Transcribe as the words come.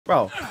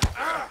Bro.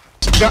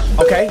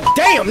 Okay.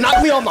 Damn,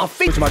 knock me on my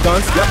feet with my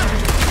guns. Yep.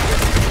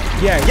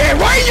 Yeah,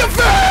 right in your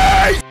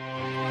face!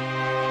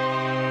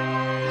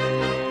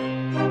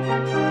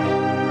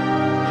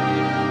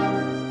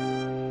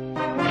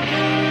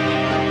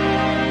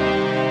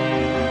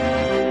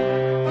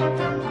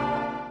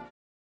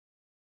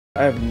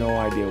 I have no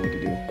idea what to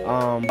do.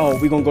 Oh,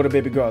 we're gonna go to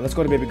baby girl. Let's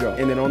go to baby girl.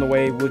 And then on the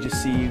way, we'll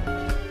just see.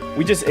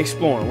 We just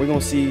exploring. We're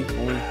gonna see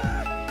when we...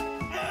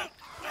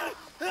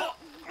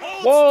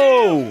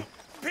 Whoa!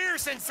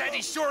 Pearson said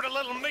he's short a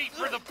little meat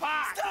for the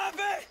pie. Stop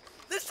it!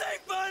 This ain't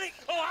funny!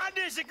 Oh, I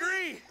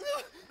disagree.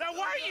 Now,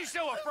 why are you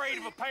so afraid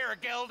of a pair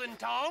of gelding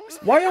tongs?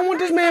 Why y'all want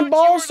this man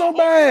balls so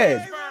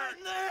bad?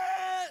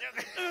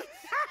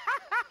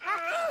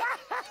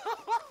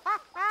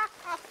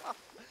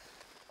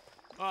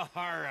 All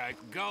right,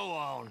 go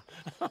on.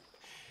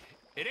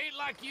 It ain't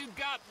like you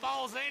got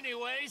balls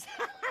anyways.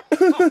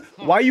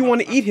 Why you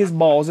want to eat his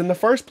balls in the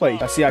first place?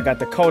 I see I got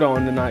the coat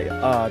on tonight,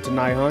 huh?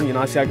 You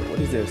know, I see what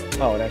is this?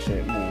 Oh, that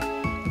shit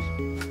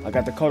move. I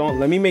got the coat on.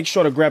 Let me make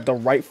sure to grab the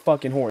right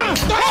fucking horse.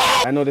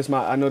 I know this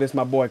my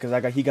boy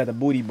because he got the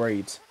booty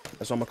braids.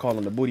 That's what I'm gonna call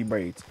him, the booty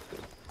braids.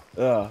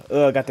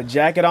 Got the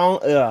jacket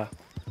on.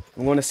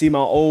 I'm gonna see my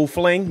old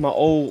fling, my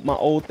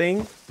old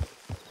thing.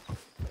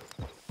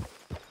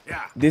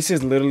 This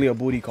is literally a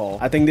booty call.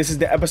 I think this is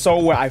the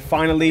episode where I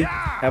finally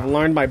have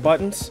learned my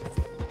buttons.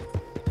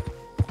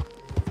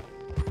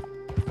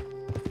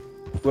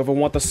 Whoever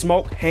want the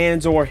smoke,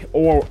 hands or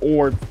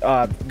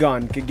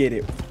gun could get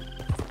it.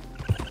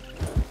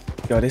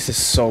 Yo, this is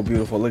so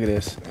beautiful. Look at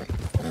this.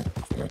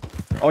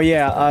 Oh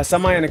yeah,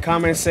 somebody in the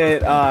comments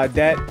said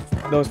that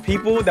those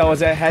people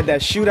that had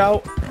that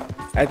shootout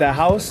at that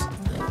house,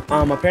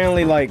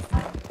 apparently like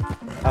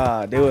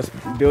they was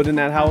building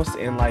that house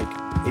and like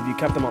if you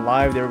kept them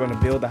alive, they were gonna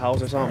build the house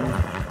or something.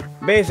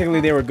 Basically,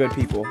 they were good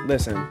people.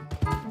 Listen,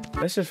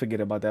 let's just forget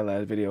about that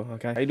last video,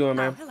 okay? How you doing,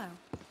 ma'am? Hello.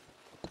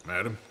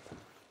 Madam?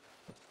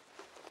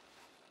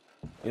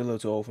 You're a little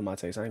too old for my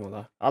taste, I ain't gonna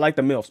lie. I like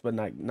the MILFs, but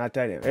not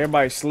that.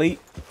 Everybody sleep.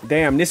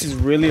 Damn, this is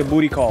really a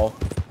booty call.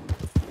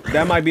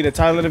 That might be the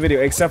title of the video,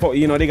 except for,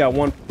 you know, they got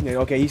one.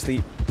 Okay, he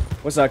sleep.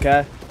 What's up,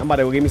 Cat? I'm about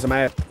to go give me some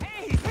ass.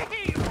 Hey,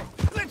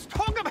 let's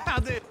talk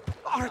about this.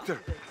 Arthur,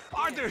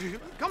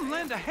 come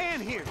lend a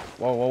hand here.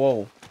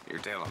 Whoa. You're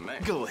telling me.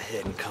 Go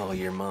ahead and call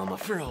your mama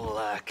for all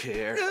I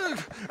care.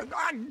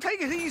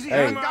 Take it easy.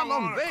 Hey. I got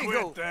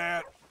lumbago. Quit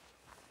that.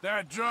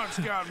 That drunk's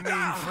got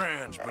mean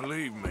friends,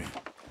 believe me.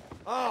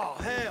 Oh,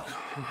 hell.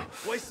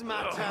 Wasting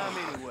my time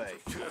anyway.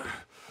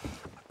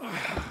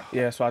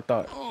 Yeah, that's what I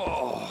thought.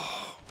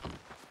 Oh,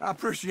 I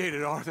appreciate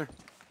it, Arthur.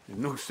 There's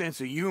no sense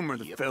of humor,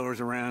 the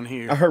fellers around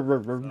here.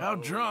 How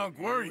drunk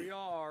were you?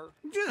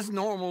 Just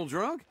normal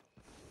drunk.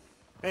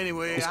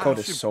 Anyway, This coat I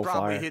is should so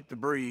probably fire. hit the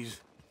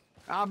breeze.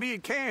 I'll be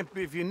at camp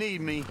if you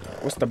need me.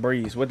 What's the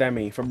breeze? What that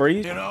mean? For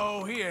breeze? You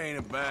know, he ain't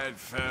a bad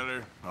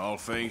feller, all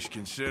things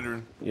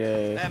considering.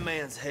 Yeah. That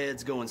man's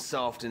head's going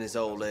soft in his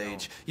old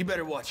age. You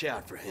better watch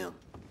out for him.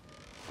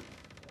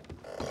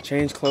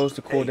 Change clothes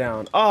to cool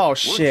down. Oh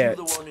shit.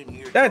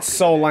 That's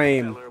so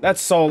lame.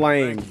 That's so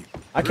lame.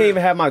 I can't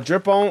even have my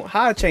drip on.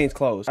 How I change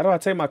clothes? How do I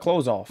take my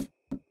clothes off?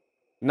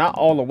 Not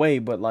all the way,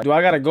 but like, do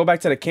I gotta go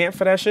back to the camp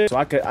for that shit? So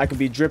I could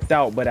be dripped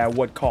out, but at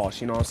what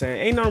cost? You know what I'm saying?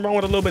 Ain't nothing wrong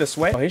with a little bit of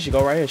sweat. Oh, here she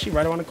go right here. She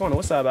right around the corner.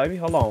 What's up, baby?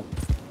 Hold on.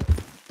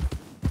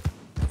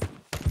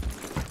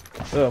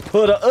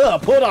 Put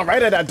her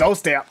right at that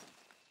doorstep.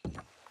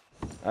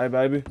 All right,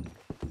 baby.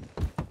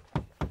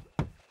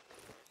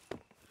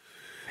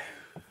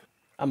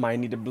 I might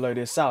need to blur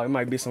this out. It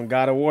might be some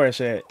God of War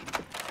shit.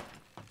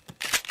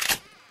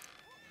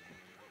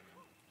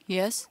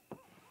 Yes?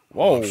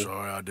 Whoa. I'm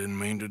sorry, I didn't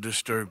mean to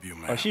disturb you,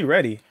 man. Oh, she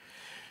ready.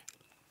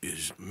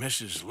 Is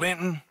Mrs.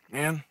 Linton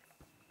in?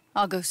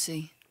 I'll go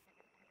see.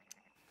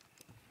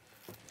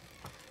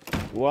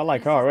 Well, I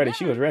like her already.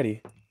 She was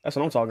ready. That's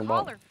what I'm talking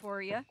about. Caller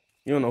for you.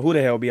 You don't know who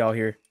the hell be out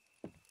here.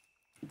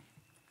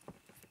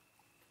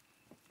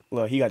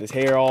 Look, he got his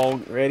hair all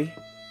ready.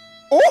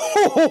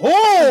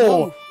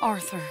 Oh!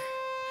 Arthur.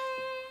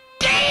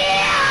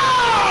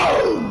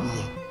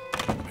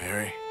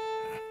 Mary?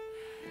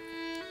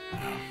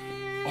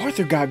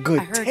 Arthur got good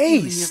I heard you and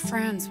your taste.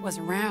 friends was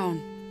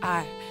around.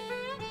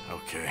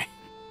 Okay.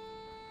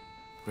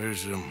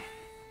 Where's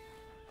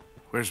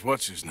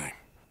what's his name?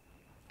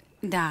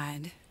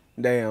 Died.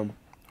 Damn.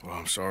 Well,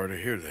 I'm sorry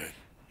to hear that.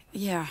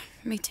 Yeah,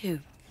 me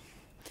too.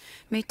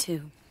 Me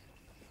too.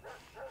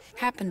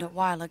 Happened a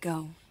while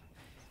ago.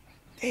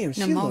 Damn,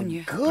 she Pneumonia.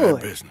 look Bad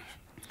good. business.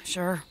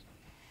 Sure.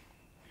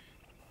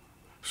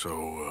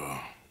 So,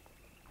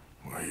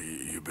 well,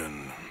 you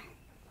been...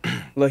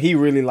 Look, he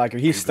really like her.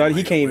 He studied.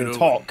 He can't even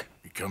talk.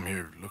 You come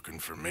here looking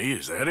for me,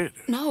 is that it?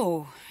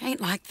 No, ain't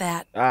like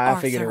that. I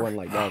figured it Arthur. wasn't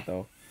like that,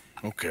 though.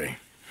 Okay.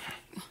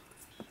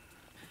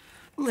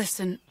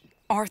 Listen,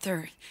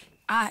 Arthur,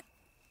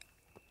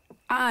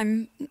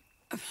 I'm...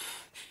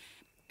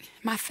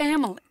 My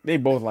family. They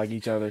both like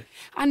each other.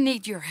 I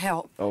need your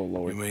help. Oh, You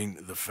Lord. mean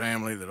the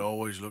family that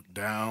always looked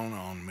down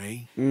on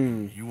me?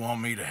 Mm. You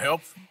want me to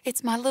help?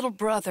 It's my little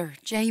brother,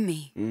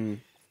 Jamie.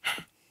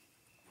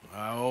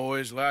 I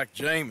always liked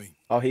Jamie.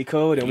 Oh, he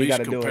cool, then we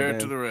gotta do it compared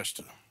then. to the rest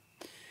of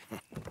them.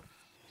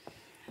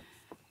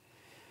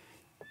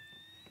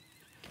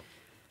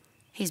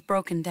 He's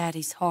broken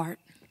Daddy's heart.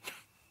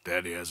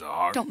 Daddy has a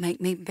heart. Don't make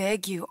me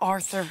beg you,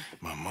 Arthur.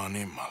 My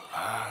money, my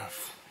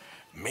life,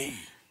 me.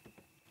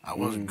 I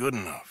wasn't good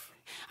enough.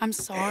 I'm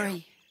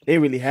sorry. They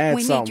really had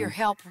We something. need your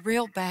help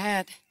real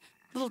bad.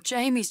 Little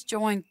Jamie's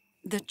joined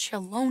the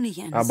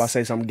Chelonians. I was about to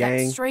say some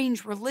gang. That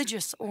strange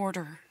religious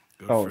order.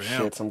 Good Oh for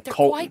him. shit, some They're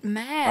cult. quite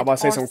mad, I was about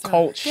to say some Arthur.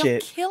 cult They'll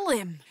shit. kill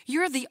him.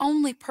 You're the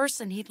only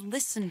person he'd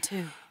listen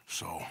to.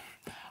 So,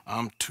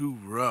 I'm too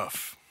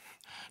rough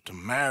to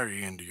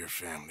marry into your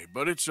family,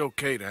 but it's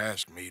okay to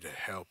ask me to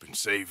help in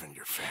saving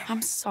your family.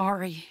 I'm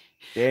sorry.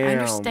 Damn. I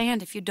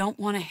understand if you don't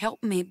want to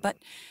help me, but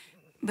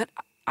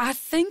I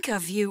think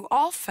of you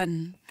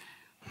often.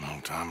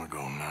 Long time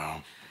ago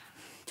now.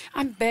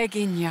 I'm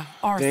begging you,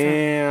 Arthur.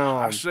 Damn.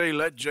 I say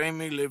let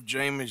Jamie live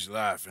Jamie's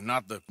life and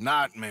not the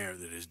nightmare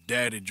that his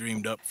daddy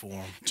dreamed up for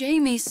him.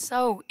 Jamie's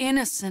so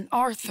innocent,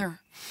 Arthur.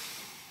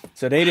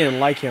 So they didn't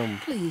like him.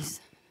 Please.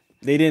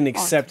 They didn't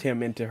accept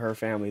him into her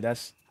family.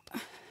 That's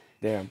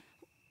damn.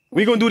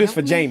 We gonna do this for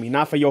Help me? Jamie,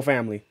 not for your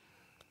family.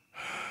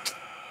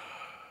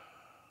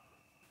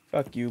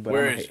 Fuck you, but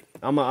Where is he?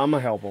 I'm gonna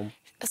help him.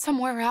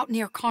 Somewhere out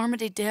near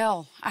Carmody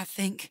Dell, I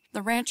think.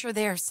 The rancher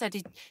there said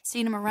he'd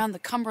seen him around the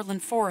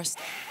Cumberland Forest.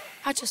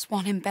 I just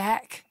want him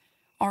back,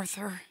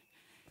 Arthur.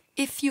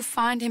 If you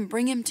find him,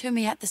 bring him to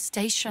me at the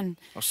station.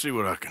 I'll see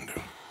what I can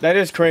do. That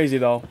is crazy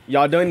though.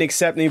 Y'all didn't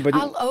accept me, but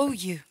I'll owe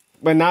you.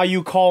 now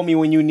you call me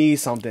when you need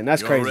something.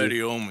 That's You crazy.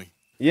 already owe me.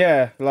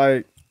 Yeah,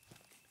 like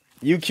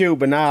you cute,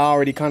 but now I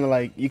already kind of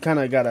like you kind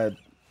of got a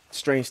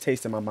strange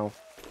taste in my mouth.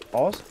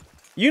 Pause.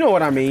 You know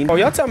what I mean? Oh,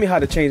 y'all tell me how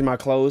to change my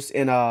clothes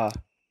in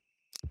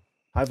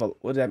I have a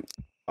what is that?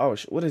 Oh,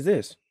 what is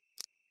this?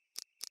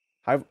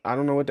 I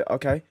don't know what the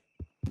okay.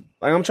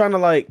 Like I'm trying to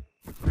like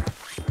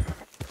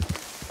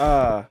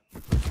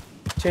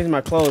change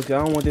my clothes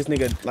because I don't want this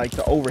nigga like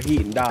to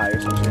overheat and die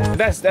or something.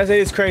 That's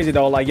it's crazy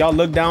though. Like y'all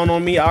look down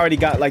on me. I already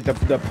got like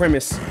the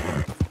premise.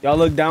 Y'all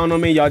look down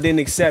on me. Y'all didn't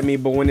accept me,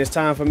 but when it's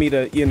time for me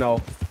to, you know,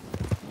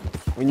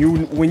 when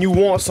you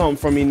want something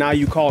from me, now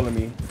you calling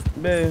me.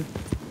 Man,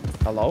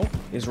 hello?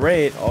 It's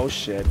red. Oh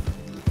shit.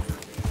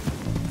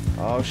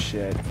 Oh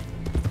shit.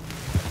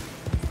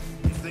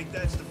 You think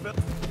that's the fella?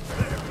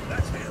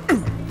 That's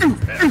him.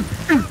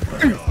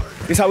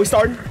 This how we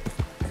starting?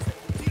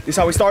 This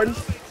how we starting?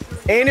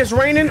 And it's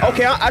raining?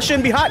 Okay, I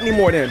shouldn't be hot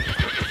anymore then.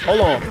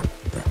 Hold on.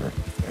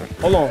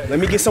 Hold on. Let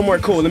me get somewhere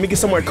cool. Let me get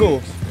somewhere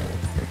cool.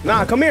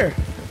 Nah, come here.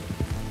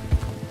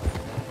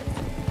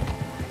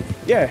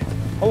 Yeah.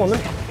 Hold on. Let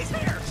me.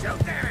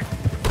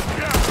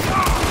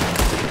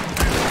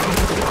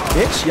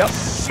 Bitch. Yep.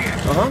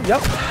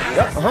 Yep.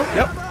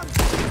 Yep.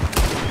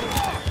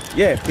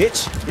 Yeah,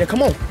 bitch. Yeah,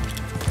 come on.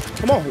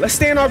 Come on. Let's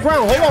stand our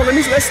ground. Hold on.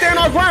 Let's stand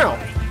our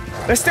ground.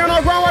 Let's stand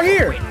our ground right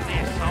here.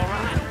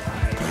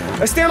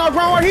 Let's stand our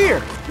ground right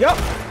here. Yep.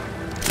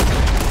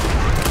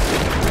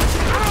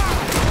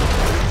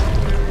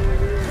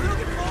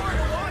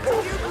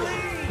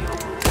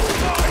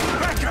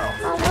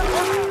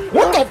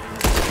 What the?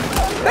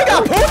 They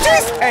got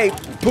Poochies? Hey,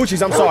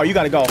 Poochies, I'm sorry. You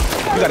gotta go.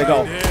 You gotta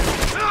go.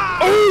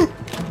 Ooh.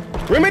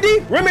 Remedy?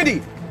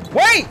 Remedy.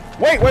 Wait.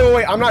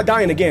 I'm not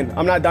dying again.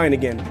 I'm not dying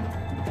again.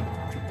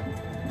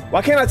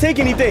 Why can't I take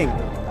anything?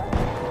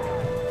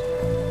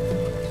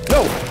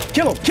 No.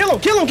 Kill him. Kill him.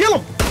 Kill him. Kill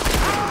him.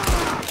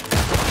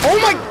 Oh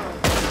my.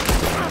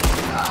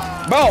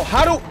 Bro,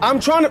 how do I'm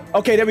trying to.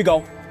 Okay, there we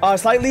go.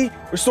 Slightly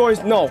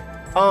restores. No.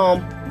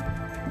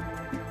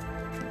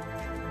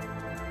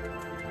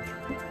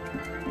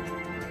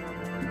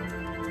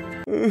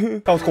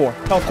 Health core.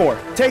 Health core.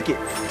 Take it.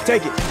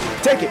 Take it.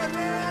 Take it.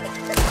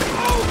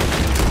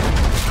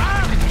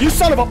 You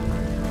son of a. Oh,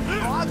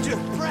 I'm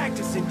just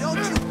practicing, don't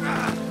you?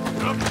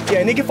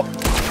 Yeah, nigga.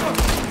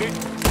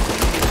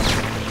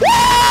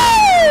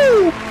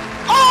 Woo!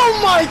 Oh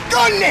my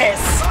goodness!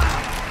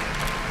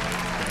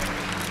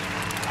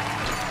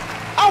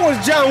 I was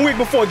John Wick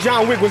before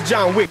John Wick was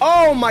John Wick.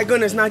 Oh my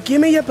goodness! Now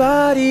give me your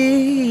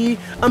body.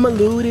 I'ma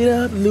loot it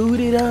up, loot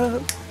it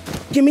up.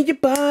 Give me your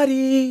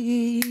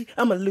body.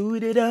 I'ma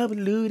loot it up,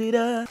 loot it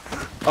up.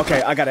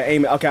 Okay, I gotta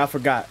aim it. Okay, I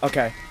forgot.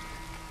 Okay.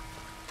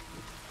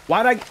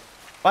 Why'd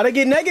I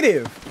get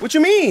negative? What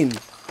you mean?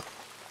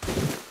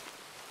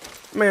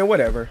 Man,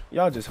 whatever.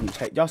 Y'all some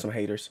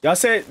haters. Y'all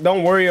said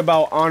don't worry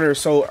about honor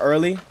so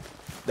early.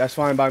 That's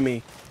fine by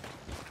me.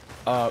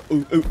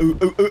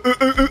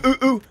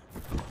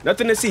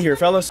 Nothing to see here,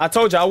 fellas. I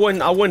told you I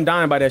wasn't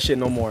dying by that shit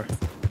no more.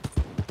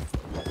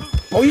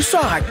 Oh, you saw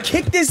I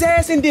kicked his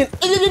ass and then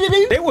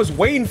they was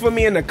waiting for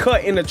me in the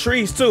cut in the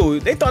trees too.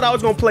 They thought I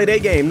was gonna play their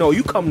game. No,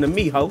 you come to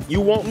me, ho.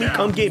 You want me?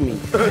 Come get me.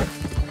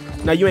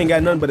 Now you ain't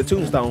got nothing but a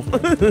tombstone.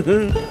 What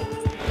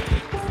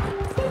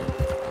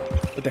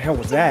the hell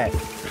was that?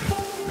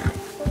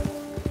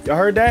 Y'all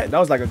heard that? That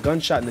was like a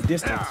gunshot in the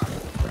distance.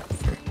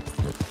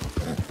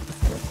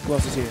 Who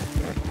else is here?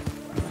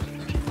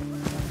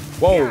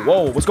 Whoa,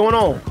 whoa, what's going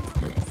on?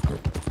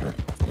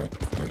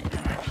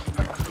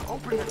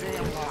 Open the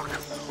damn lock.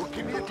 Or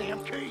give me the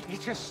damn key.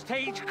 It's a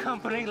stage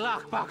company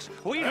lockbox.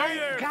 We Hey don't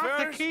there, got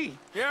fellas. the key.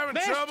 You having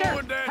Mister, trouble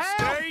with that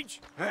help!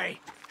 stage? Hey,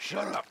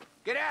 shut up.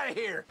 Get out of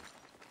here.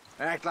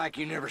 Act like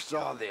you never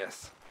saw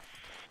this.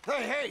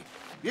 Hey,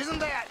 isn't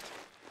that...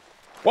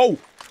 Whoa.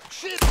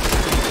 Shit!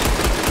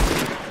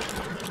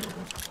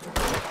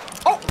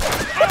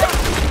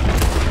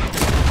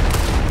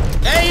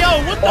 Hey, yo,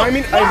 what the Oh, I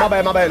mean, hey, my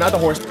bad, not the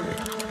horse.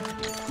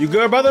 You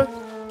good, brother?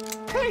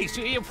 Hey,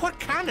 so what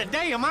kind of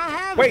day am I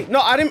having? Wait,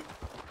 no, I didn't.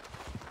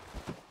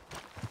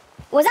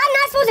 Was I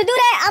not supposed to do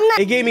that? I'm not.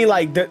 It gave me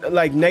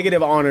like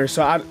negative honor,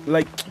 so I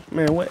like,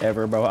 man,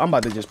 whatever, bro. I'm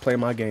about to just play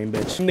my game,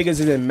 bitch. Some niggas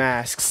is in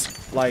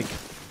masks, like.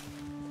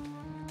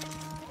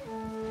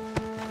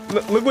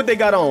 Look what they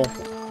got on.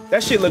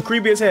 That shit look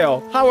creepy as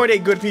hell. How are they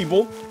good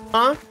people?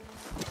 Huh?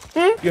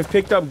 You have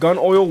picked up gun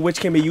oil, which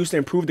can be used to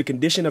improve the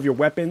condition of your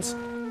weapons.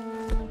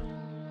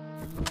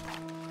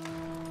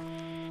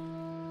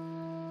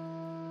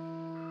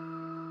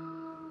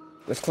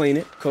 Let's clean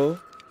it. Cool.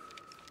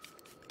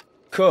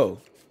 How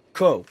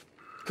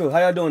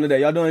y'all doing today?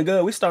 Y'all doing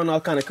good? We starting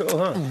off kind of cool,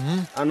 huh?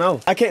 I know.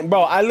 I can't,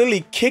 bro. I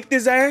literally kicked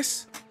his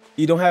ass.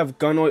 You don't have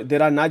gun oil.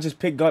 Did I not just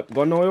pick up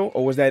gun oil,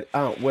 or was that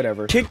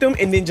whatever? Kicked him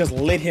and then just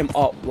lit him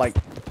up like.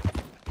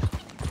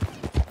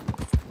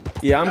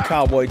 Yeah, I'm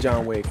Cowboy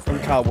John Wick. Ooh,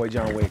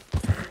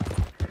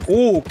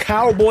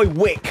 Cowboy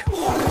Wick.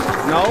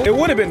 No, it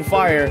would have been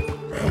fire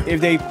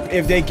if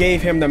they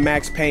gave him the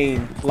Max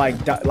Payne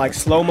like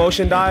slow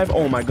motion dive.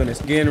 Oh my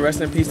goodness. Again, rest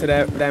in peace to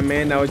that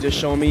man that was just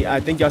showing me. I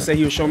think y'all said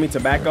he was showing me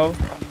tobacco.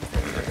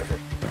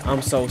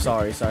 I'm so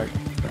sorry, sir.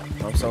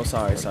 I'm so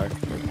sorry, sir.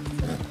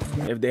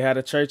 If they had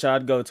a church,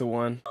 I'd go to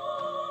one.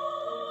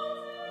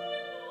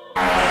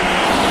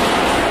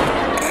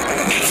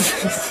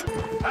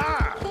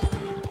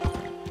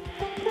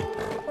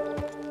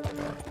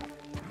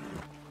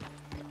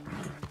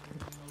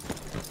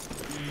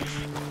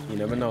 You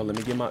never know. Let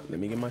me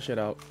get my shit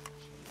out.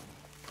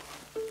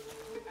 And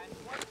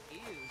what is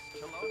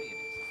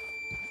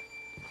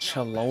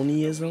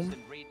Chelonianism?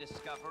 Recent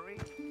rediscovery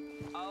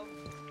of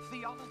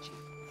theology.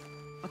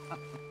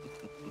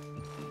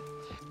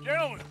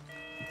 Gentlemen,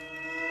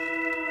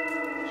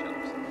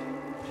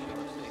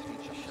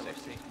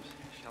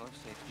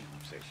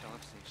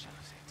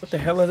 What the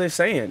hell are they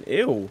saying?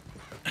 Ew.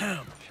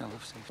 can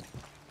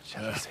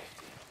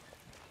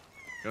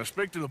I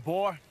speak to the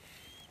boy?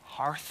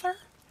 Arthur?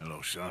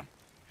 Hello, son.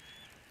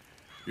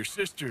 Your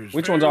sister is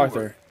Which very one's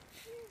Arthur?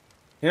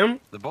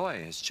 Him? The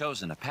boy has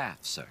chosen a path,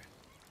 sir.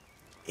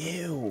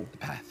 Ew. The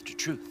path to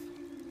truth.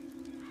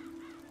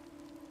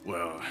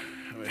 Well,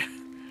 I mean,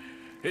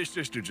 his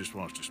sister just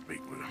wants to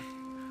speak with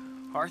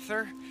him.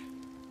 Arthur,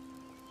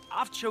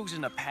 I've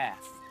chosen a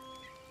path.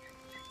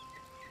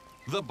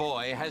 The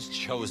boy has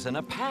chosen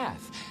a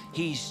path.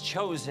 He's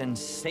chosen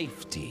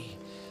safety.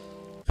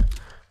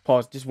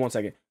 Pause. Just 1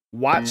 second.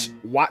 Watch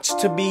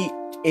to be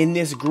in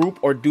this group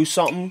or do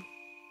something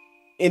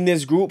in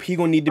this group. He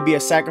gonna need to be a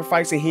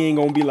sacrifice, and he ain't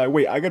gonna be like,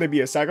 wait, I gotta be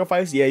a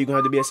sacrifice. Yeah, you gonna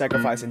have to be a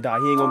sacrifice and die.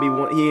 He ain't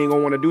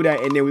gonna want to do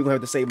that, and then we gonna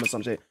have to save him or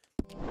some shit.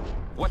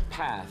 What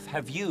path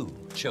have you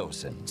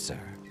chosen, sir?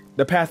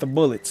 The path of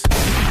bullets.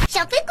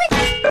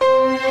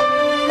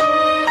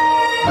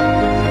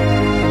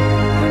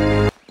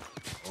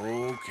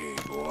 Okay,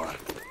 boy.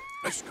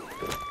 Let's go.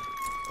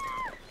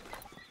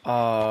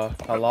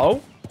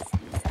 Hello?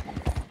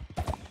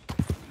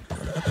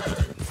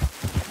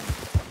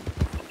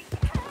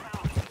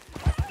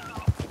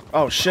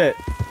 Oh shit.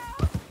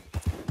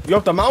 You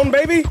up the mountain,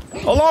 baby?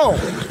 Hold on.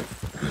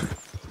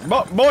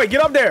 Boy,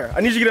 get up there.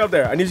 I need you to get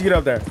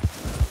up there.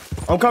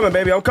 I'm coming,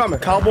 baby. I'm coming.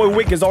 Cowboy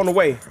Wick is on the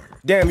way.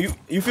 Damn,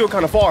 you feel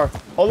kind of far.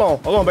 Hold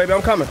on, baby.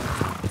 I'm coming.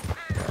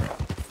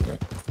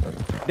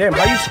 Damn,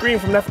 how you scream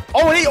from that?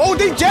 Oh,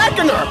 they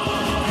jacking her.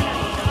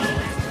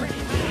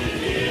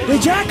 They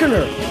jacking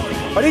her.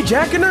 Are they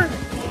jacking her?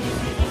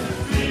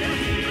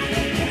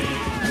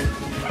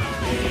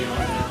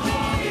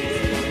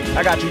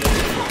 I got you.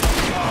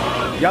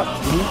 Yep.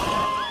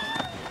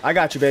 I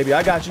got you, baby.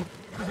 I got you.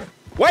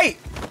 Wait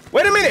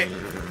a minute.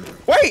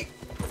 Wait.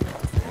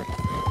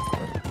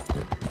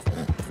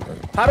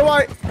 How do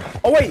I?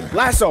 Oh wait,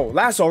 lasso,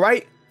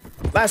 right?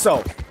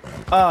 Lasso.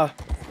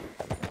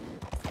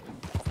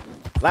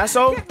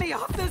 Lasso? Get me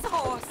off this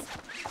horse.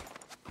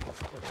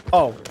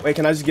 Oh, wait,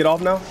 can I just get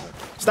off now?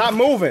 Stop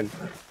moving.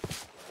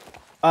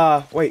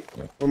 Wait.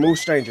 Remove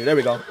stranger. There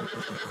we go.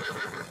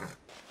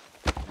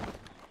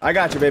 I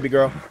got you, baby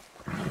girl.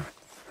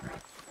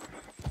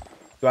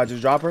 Do I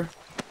just drop her?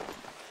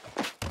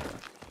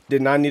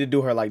 Did not need to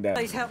do her like that.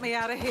 Please help me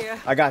out of here.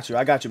 I got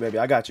you, baby.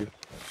 I got you.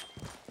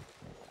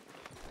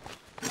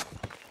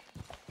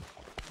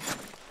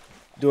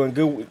 Doing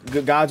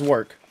good God's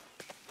work.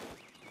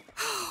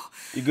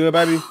 You good,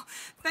 baby?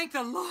 Thank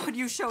the Lord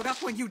you showed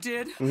up when you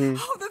did. Mm-hmm.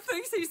 Oh, the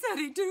things he said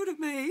he'd do to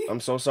me. I'm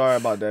so sorry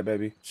about that,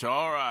 baby. It's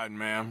all right,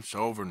 ma'am. It's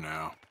over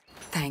now.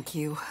 Thank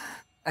you.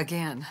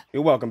 Again.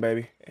 You're welcome,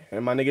 baby.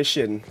 And my nigga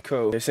shitting.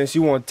 Cool. Since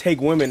you want to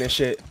take women and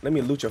shit, let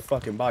me loot your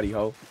fucking body,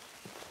 ho.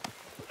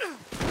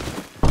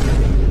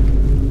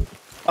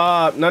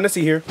 None to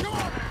see here.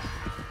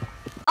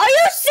 Are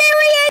you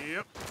serious?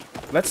 Yep.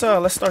 Let's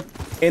start.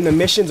 And the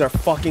missions are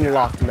fucking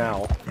locked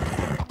now.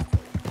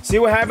 See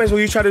what happens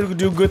when you try to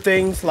do good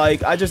things?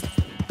 Like, I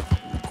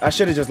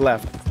should have just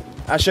left.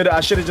 I should have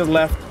just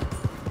left.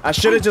 I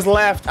should have just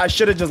left. I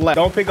should have just left.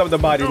 Don't pick up the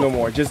bodies no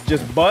more.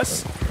 Just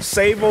bust,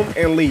 save them,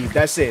 and leave.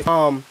 That's it.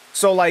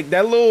 So like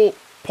that little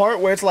part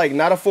where it's like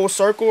not a full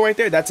circle right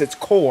there, that's its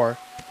core,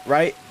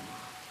 right?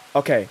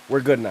 Okay,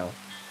 we're good now.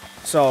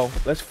 So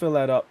let's fill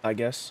that up, I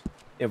guess,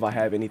 if I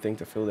have anything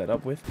to fill that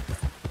up with.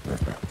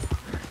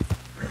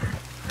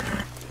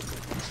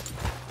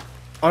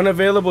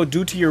 Unavailable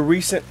due to your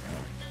recent.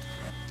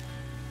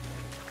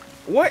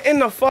 What in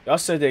the fuck? Y'all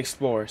said to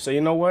explore. So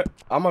you know what?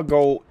 I'm gonna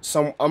go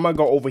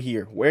over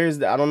here. Where is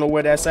that? I don't know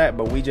where that's at,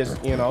 but we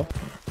just, you know.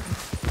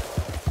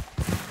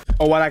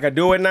 Oh, what, I could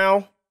do it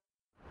now?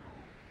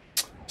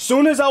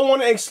 Soon as I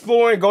want to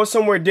explore and go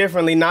somewhere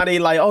differently, now they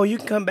like, oh, you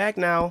can come back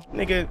now.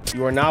 Nigga,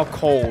 you are now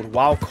cold.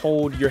 While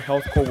cold, your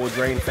health core will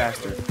drain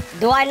faster.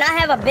 Do I not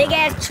have a big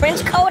ass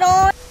trench coat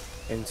on?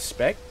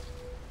 Inspect.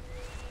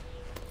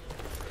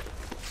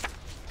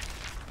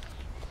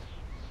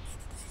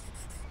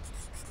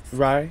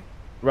 Right.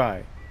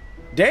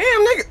 Damn,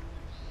 nigga.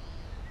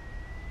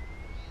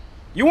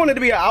 You wanted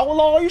to be an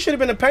outlaw? You should have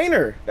been a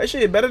painter. That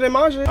shit is better than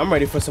my shit. I'm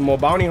ready for some more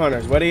bounty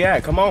hunters. Where they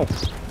at? Come on.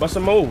 Bust a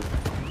move.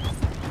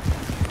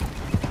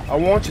 I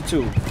want you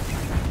to.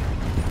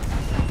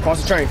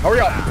 Cross the train. Hurry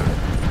up.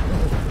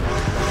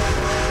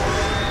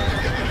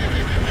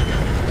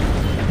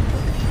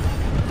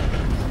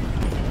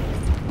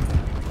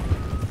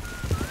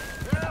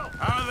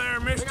 Hi there,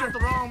 mister. You got the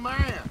wrong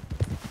man.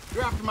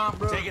 You're after my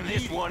brother. Taking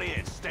this one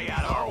in. Stay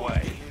out of our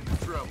way.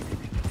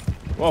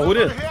 Whoa, who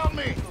this? Help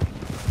me.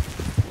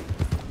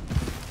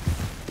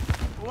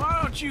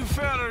 Why don't you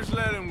fellas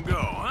let him go,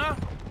 huh?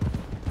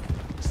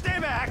 Stay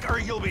back or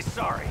you'll be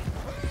sorry.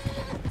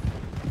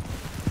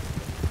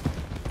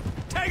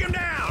 Take him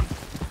down!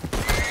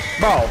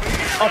 Bro,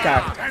 okay.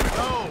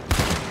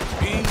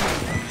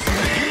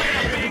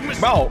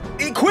 Bro,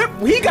 equip.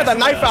 He got the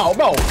knife out,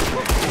 bro.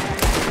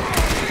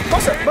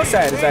 Bust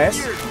that his ass.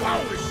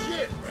 Holy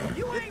shit!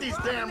 Get these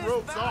damn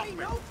ropes off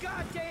me.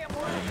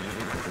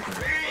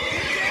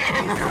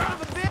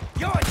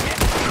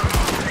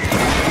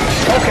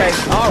 Okay,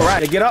 all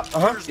right. Get up.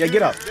 Yeah,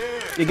 get up.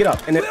 Yeah, get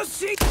up. And then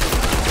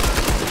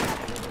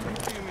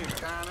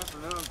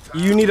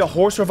you need a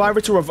horse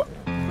reviver to revive.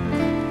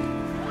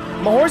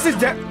 My horse is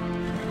dead.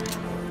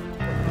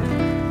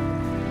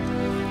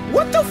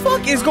 What the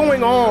fuck is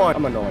going on?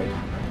 I'm annoyed.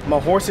 My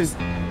horse is.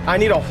 I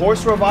need a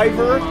horse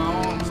reviver.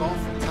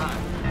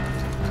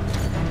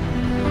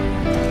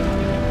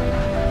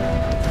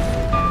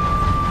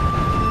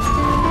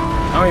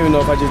 I don't even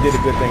know if I just did a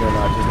good thing or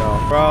not just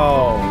now.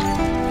 Bro.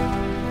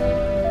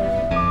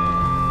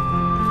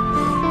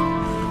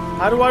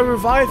 How do I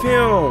revive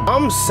him?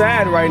 I'm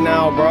sad right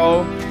now,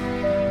 bro.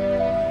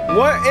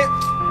 What?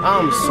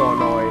 I'm so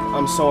annoyed.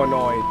 I'm so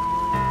annoyed.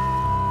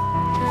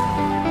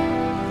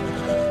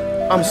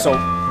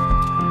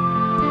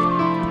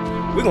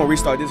 We're gonna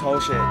restart this whole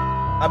shit.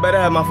 I better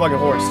have my fucking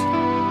horse.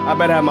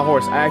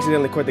 I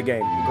accidentally quit the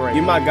game. Great.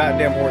 Give my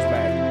goddamn horse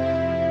back.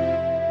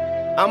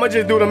 I'ma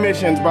just do the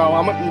missions, bro.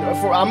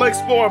 I'ma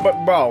explore,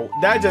 but bro,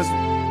 that just.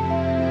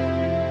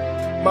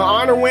 My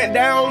honor went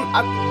down.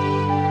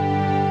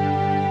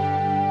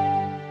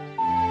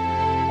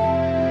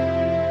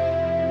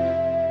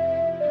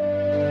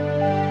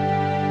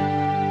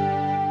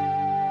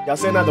 Y'all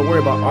said not to worry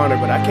about honor,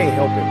 but I can't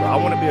help it, bro. I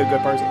want to be a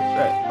good person.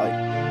 Like,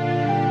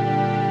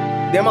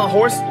 then my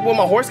horse, well,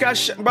 my horse got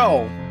shot,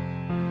 bro.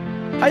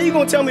 How you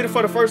gonna tell me that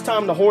for the first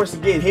time the horse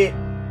get hit,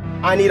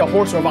 I need a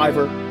horse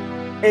reviver,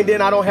 and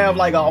then I don't have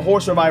like a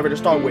horse reviver to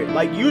start with?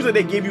 Like, usually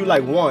they give you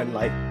like one,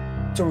 like,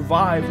 to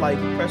revive, like,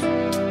 press.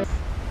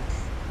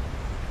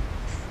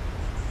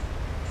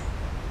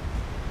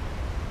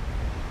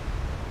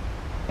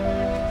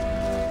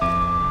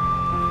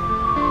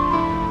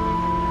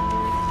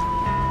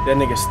 That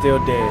nigga's still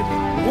dead.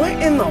 What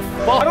in the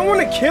fuck? I don't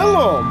want to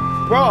kill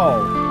him,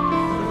 bro.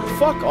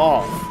 Fuck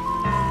off.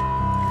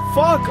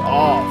 Fuck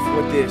off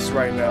with this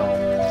right now.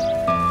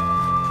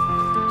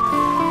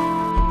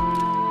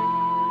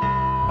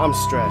 I'm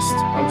stressed.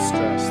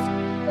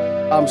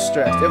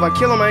 If I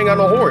kill him, I ain't got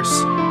no horse.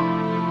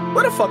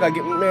 Where the fuck I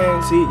get,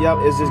 man? See, yep,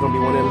 it's just gonna be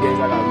one of them games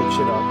I gotta look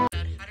shit up.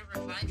 How to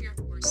revive your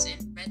horse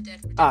in Red Dead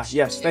Redemption 2. Ah,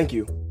 yes, thank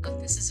you. Look,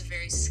 this is a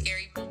very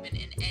scary moment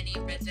in any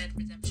Red Dead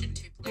Redemption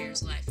 2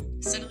 player's life.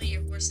 Suddenly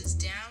your horse is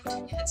down,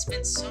 you had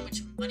spent so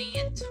much money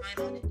and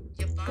time on it,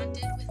 you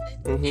bonded with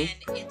it,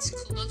 and it's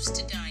close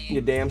to dying.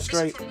 You're damn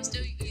straight. First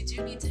and foremost, though, you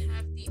do need to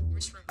have the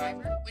horse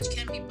reviver, which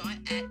can be bought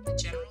at the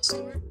general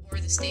store or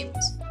the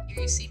stables.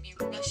 Here you see me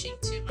rushing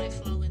to my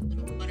fallen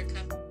little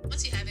buttercup.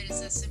 Once you have it,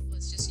 it's as simple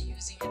as just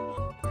using it on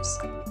the horse.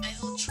 I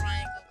hold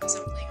triangle because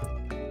I'm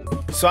playing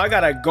on. So I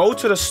gotta go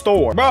to the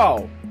store,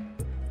 bro.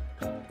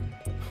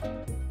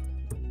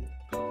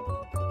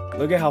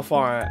 Look at how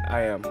far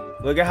I am.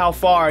 Look at how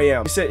far I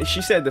am.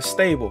 She said the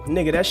stable.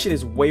 Nigga, that shit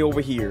is way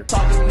over here.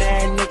 Talking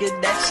mad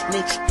nigga, that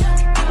snitch.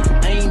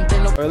 I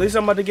Or at least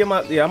I'm about to get my,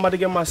 I'm about to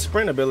get my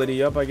sprint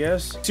ability up, I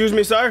guess. Excuse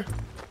me, sir.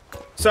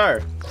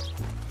 Sir,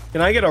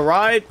 can I get a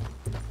ride?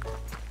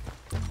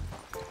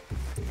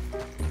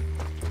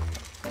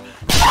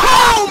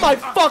 Oh my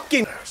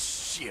fucking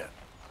shit.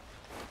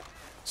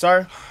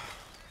 Sir?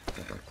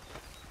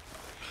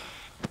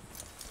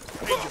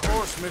 Hey, your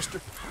horse, mister.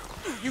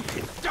 You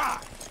can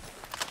die.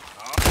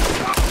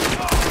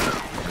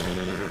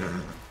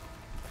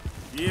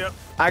 Yep.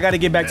 I gotta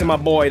get back to my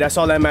boy. That's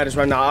all that matters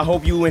right now. I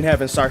hope you in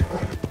heaven, sir.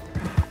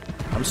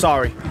 I'm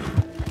sorry.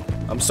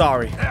 I'm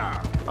sorry.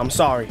 I'm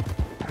sorry.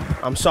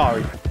 I'm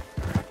sorry.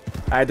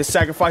 I had to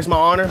sacrifice my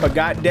honor, but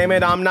god damn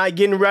it, I'm not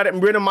getting rid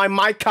of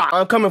my cock.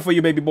 I'm coming for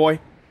you, baby boy.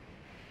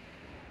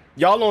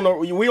 Y'all on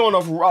we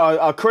on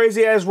a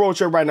crazy ass road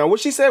trip right now. What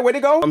she said? Where'd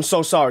it go? I'm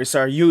so sorry,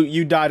 sir.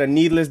 You died a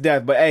needless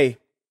death, but hey,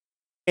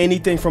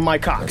 anything for my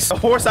cocks. The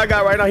horse I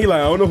got right now, he like,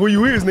 I don't know who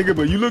you is, nigga,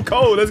 but you look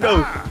cold. Let's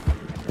go.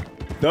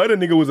 The other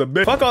nigga was a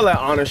bitch. Fuck all that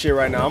honor shit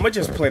right now. I'ma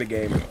just play the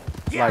game.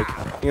 Like,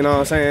 you know what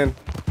I'm saying?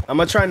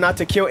 I'ma try not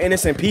to kill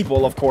innocent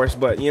people, of course,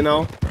 but you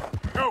know.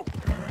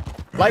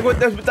 Like with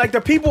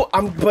the people,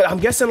 I'm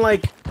guessing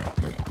like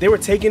they were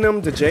taking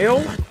them to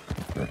jail,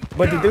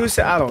 but the dude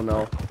said I don't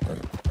know.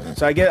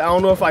 So I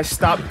don't know if I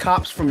stopped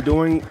cops from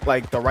doing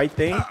like the right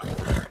thing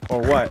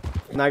or what.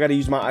 Now I gotta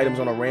use my items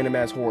on a random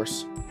ass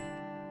horse.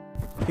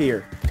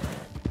 Here.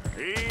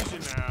 Easy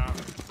now.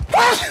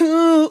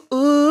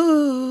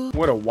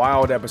 What a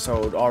wild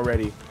episode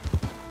already.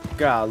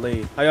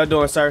 Golly. How y'all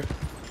doing, sir?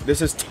 This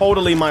is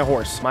totally my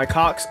horse. My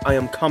cocks, I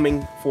am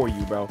coming for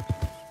you, bro.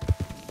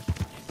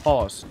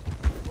 Pause.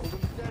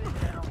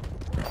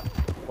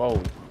 Whoa.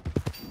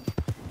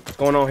 What's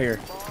going on here?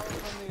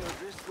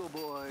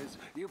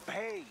 You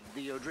paid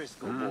the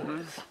O'Driscoll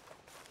boys.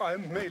 I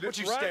made it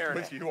right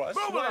with you, I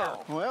swear.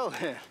 Well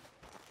then,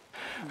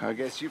 I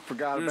guess you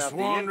forgot Just about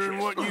the wondering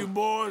interest. what you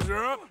boys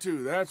are up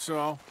to, that's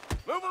all.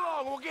 Move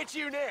along, we'll get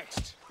you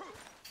next.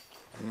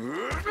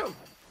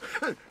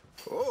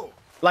 Oh.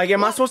 Like,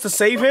 am I supposed to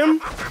save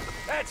him?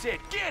 That's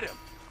it, get him.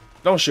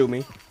 Don't shoot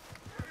me.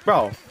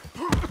 Bro.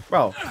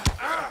 Bro.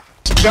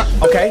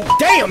 Okay.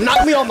 Damn,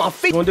 knock me on my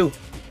feet. What you wanna do?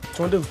 What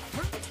you wanna do?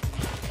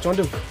 What you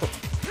wanna do?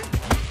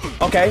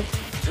 Okay.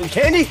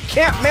 Candy?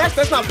 Can't match?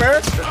 That's not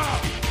fair.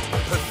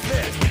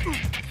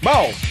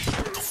 Bro.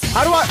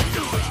 How do I...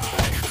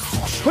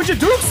 Put your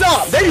dukes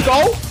up. There you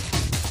go.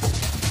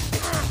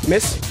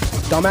 Miss.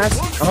 Dumbass.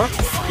 Uh-huh.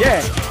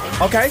 Yeah.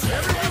 Okay.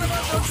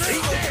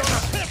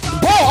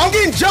 Bro, I'm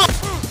getting jumped.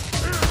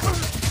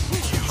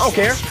 I don't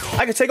care.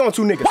 I can take on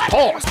 2 niggas.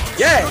 Pause.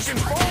 Yeah.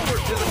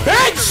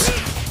 Bitch.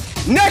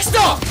 Next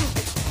up.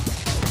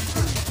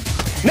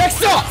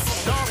 Next up.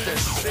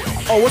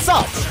 Oh, what's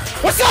up?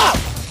 What's up?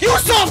 You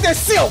soft as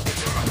silk.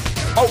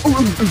 Oh,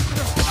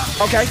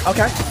 okay,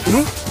 okay.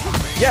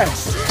 Yeah.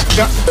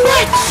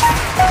 Bitch.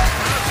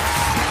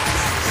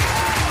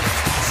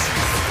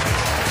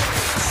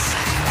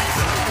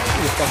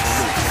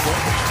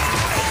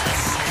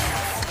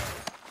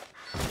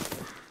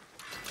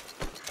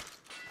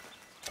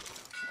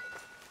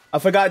 I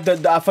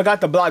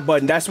forgot the block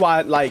button. That's why,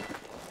 like,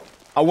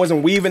 I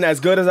wasn't weaving as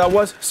good as I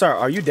was. Sir,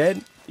 are you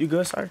dead? You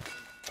good, sir?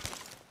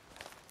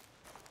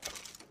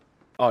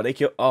 Oh, they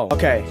killed. Oh,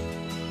 okay.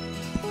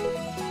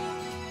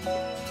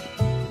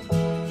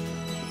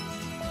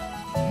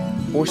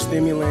 Horse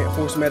stimulant,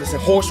 horse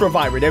medicine, horse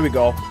reviver. There we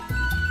go.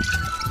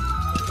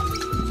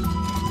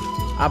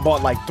 I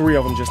bought like 3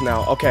 of them just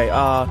now. Okay.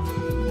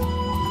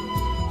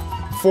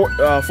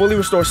 Fully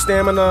restore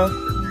stamina.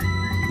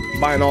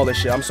 Buying all this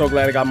shit. I'm so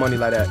glad I got money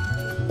like that.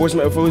 Horse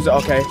medicine.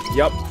 Okay.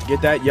 Yep.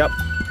 Get that. Yep.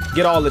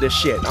 Get all of this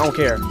shit. I don't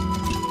care.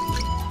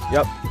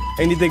 Yep.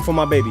 Anything for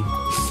my baby.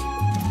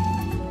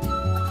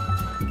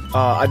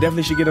 I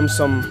definitely should get him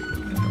some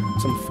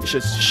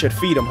should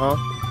feed him, huh?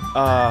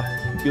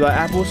 You like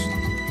apples?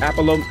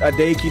 Apple a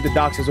day keep the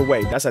doctors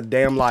away. That's a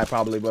damn lie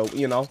probably, but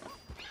you know.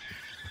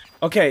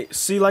 Okay,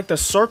 see, like the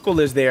circle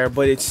is there,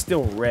 but it's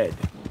still red.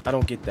 I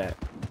don't get that,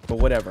 but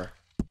whatever.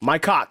 My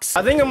cocks.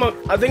 I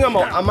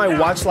might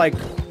watch like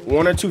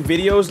 1 or 2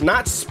 videos,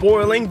 not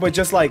spoiling, but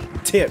just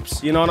like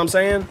tips. You know what I'm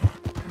saying?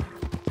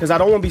 Because I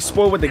don't want to be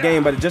spoiled with the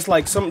game, but just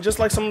like some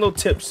little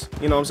tips.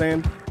 You know what I'm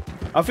saying?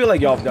 I feel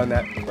like y'all have done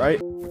that, right?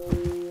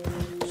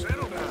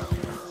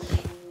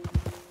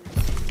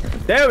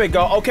 There we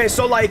go. Okay,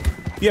 so like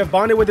you have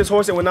bonded with this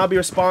horse and will not be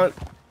respond.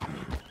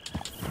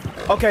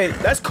 Okay,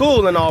 that's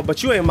cool and all,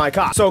 but you ain't my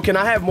cock. So can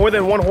I have more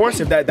than 1 horse?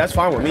 If that's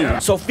fine with me.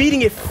 So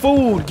feeding it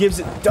food gives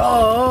it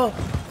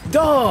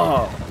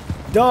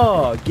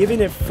giving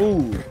it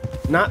food,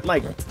 not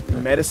like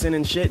medicine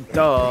and shit.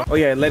 Duh. Oh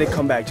yeah, let it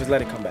come back. Just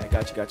let it come back.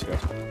 Gotcha.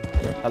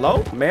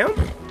 Hello, ma'am?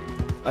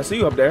 I see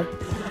you up there.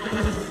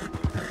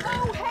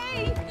 Oh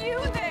hey, you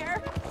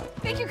there?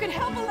 Think you could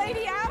help a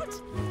lady out?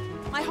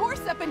 My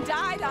horse up and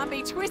died on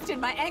me, twisted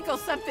my ankle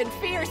something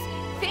fierce.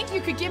 Think you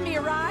could give me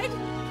a ride?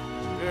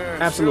 Yeah,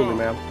 absolutely,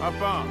 sure. ma'am.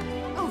 Hop on.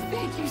 Oh,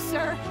 thank you,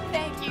 sir.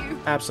 Thank you.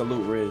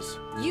 Absolute Riz.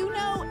 You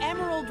know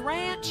Emerald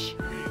Ranch?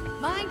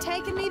 Mind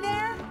taking me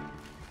there?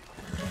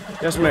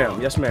 Yes,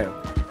 ma'am. Yes, ma'am.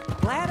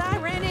 Glad I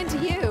ran into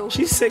you.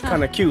 She sit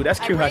kind of cute.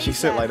 That's cute how she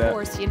sit like that.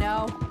 Horse, you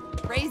know.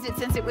 Raised it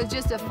since it was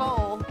just a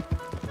foal.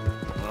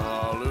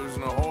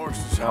 Losing a horse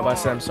is How about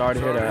Sam? Sorry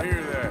to hear that.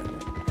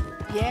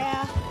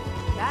 Yeah,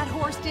 that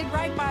horse did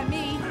right by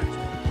me.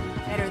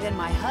 Better than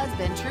my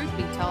husband, truth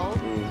be told.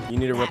 You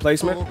need a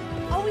replacement?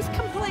 Always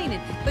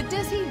complaining, but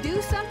does he do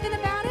something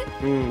about it?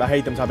 I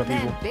hate them type of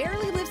people. Man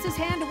barely lifts his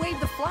hand to wave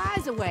the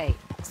flies away.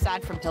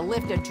 Aside from to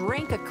lift a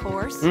drink, of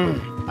course.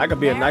 I could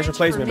be a nice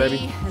replacement, for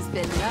baby. me has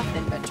been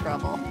nothing but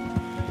trouble.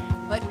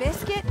 But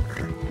Biscuit,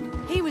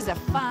 he was a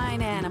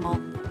fine animal.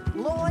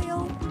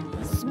 Loyal,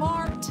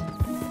 smart,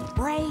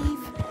 brave.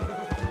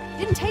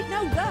 Didn't take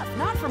no guff,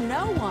 not from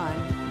no one.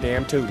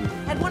 Damn tootie.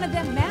 Had one of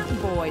them mountain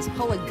boys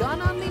pull a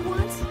gun on me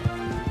once.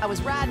 I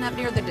was riding up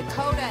near the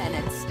Dakota and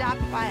had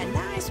stopped by a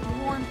nice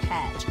warm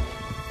patch.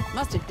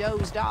 Must have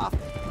dozed off,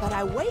 but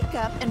I wake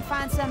up and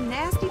find some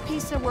nasty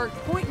piece of work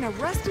pointing a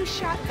rusty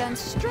shotgun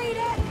straight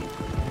at me.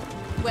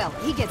 Well,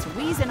 he gets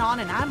wheezing on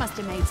and I must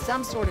have made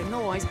some sort of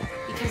noise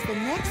because the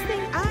next thing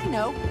I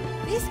know,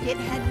 Biscuit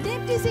had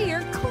nipped his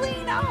ear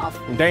clean off.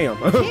 Damn.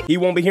 He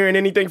won't be hearing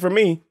anything from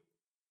me.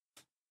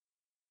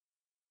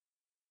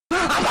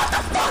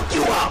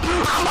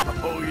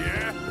 Oh,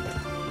 yeah?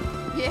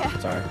 Yeah,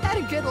 sorry. Had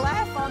a good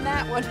laugh on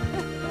that one.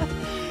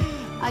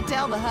 I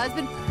tell the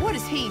husband, what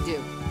does he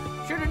do?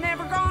 Should have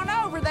never gone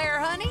over there,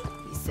 honey,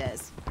 he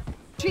says.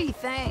 Gee,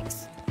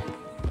 thanks.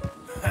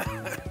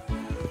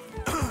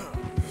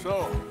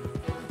 So,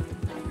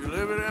 you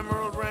live at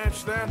Emerald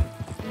Ranch then?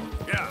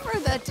 Yeah. For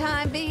the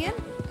time being.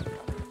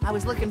 I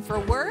was looking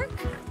for work.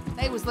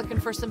 They was looking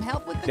for some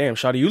help with the... Damn,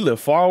 Shawty, you live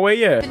far away,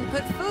 yeah. Didn't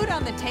put food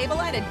on the table,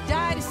 I'd have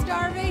died of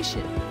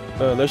starvation.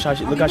 Look how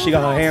she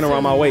got her hand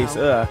around my waist.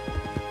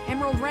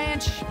 Emerald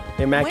Ranch.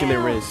 Immaculate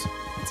well, Riz.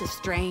 It's a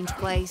strange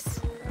place.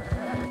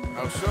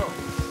 How so?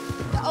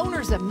 The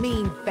owner's a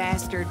mean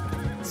bastard.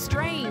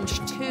 Strange,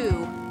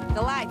 too.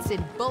 Delights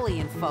in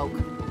bullying folk.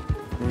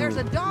 There's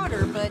a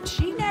daughter, but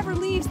she never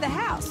leaves the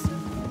house.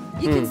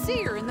 You can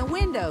see her in the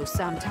window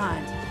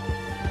sometimes.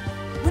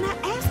 When I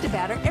asked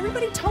about her,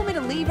 everybody told me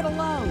to leave it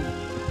alone.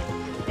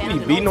 He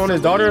beating on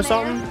his daughter or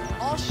something?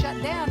 All shut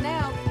down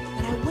now,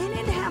 but I went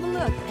in to have a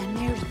look, and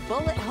there's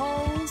bullet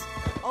holes,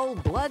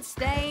 old blood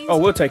stains. Oh,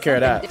 we'll take care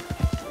of that.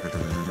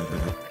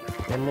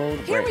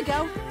 Here we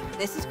go.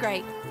 This is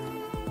great.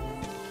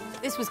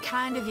 This was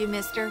kind of you,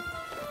 mister.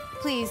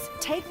 Please,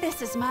 take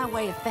this as my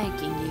way of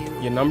thanking you.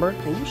 Your number?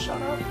 Can you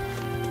shut up?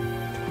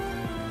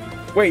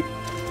 Wait.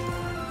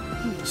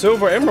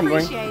 Silver emerald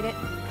ring? Appreciate it.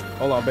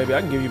 Hold on, baby.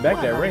 I can give you back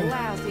What that a ring.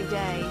 lousy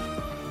day.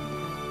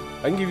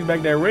 I can give you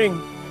back that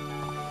ring.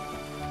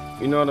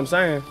 You know what I'm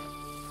saying?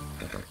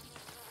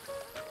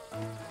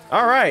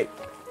 All right.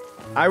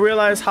 I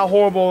realize how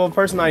horrible of a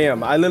person I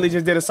am. I literally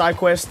just did a side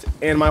quest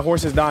and my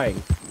horse is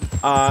dying.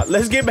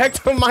 Let's get back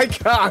to my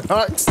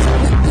conduct.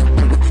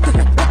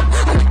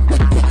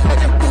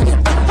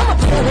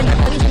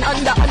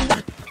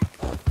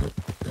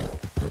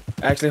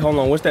 Actually, hold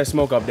on. What's that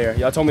smoke up there?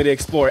 Y'all told me to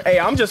explore it. Hey,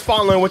 I'm just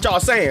following what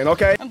y'all saying,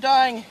 okay? I'm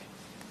dying.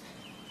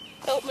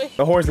 Help me.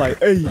 The horse like,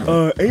 hey,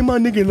 ain't my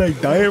nigga like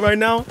dying right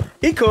now?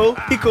 He cool.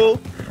 He cool.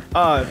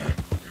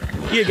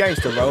 He a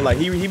gangster, bro. Like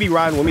he be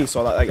riding with me,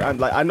 so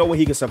I know what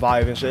he can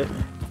survive and shit.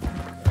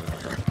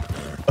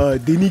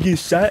 Didn't he get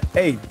shot?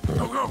 Hey,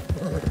 Go.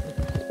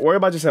 worry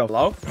about yourself,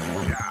 hello?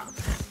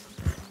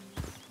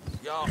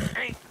 Y'all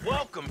ain't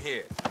welcome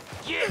here.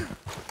 Yeah.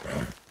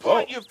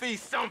 Point your feet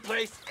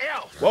someplace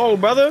else. Whoa,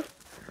 brother.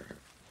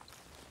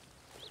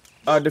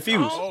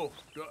 Diffuse. Oh,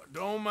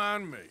 don't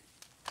mind me.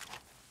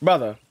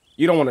 Brother,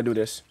 you don't want to do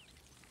this.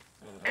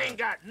 Ain't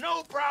got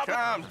no problem.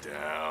 Calm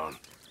down.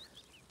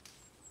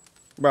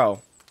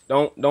 Bro,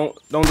 don't do.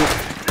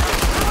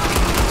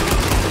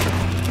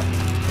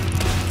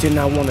 Did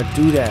not want to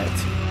do that.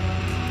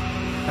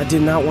 I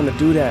did not want to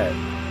do that.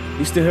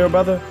 You still here,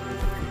 brother?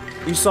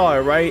 You saw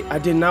it, right? I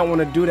did not want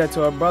to do that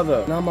to a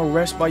brother. Now I'm gonna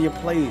rest by your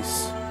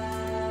place.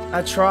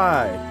 I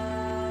tried.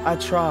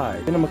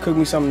 Then I'm gonna cook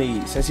me something to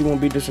eat since he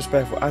won't be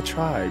disrespectful. I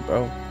tried,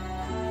 bro.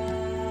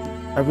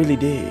 I really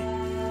did.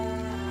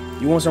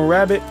 You want some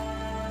rabbit?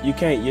 You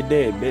can't. You're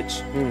dead,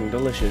 bitch.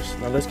 Delicious.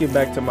 Now let's get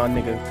back to my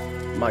nigga,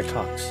 my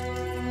Cox.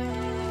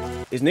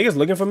 Is niggas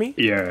looking for me?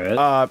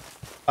 Yeah.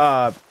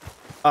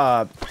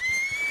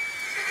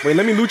 Wait,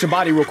 let me loot your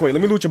body real quick.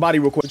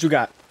 What you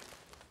got?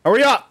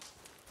 Hurry up.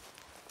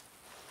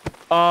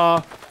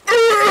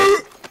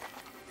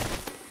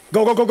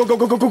 Go.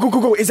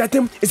 Is that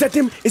them? Yep.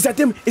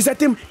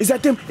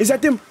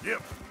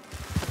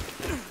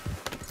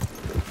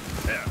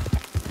 Yeah.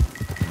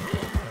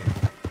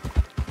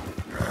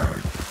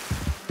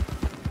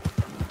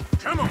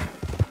 Come on.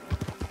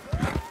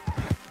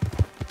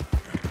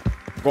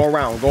 Go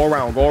around. Go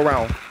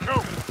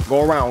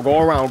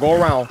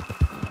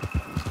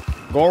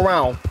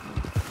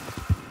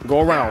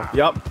around.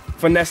 Yup.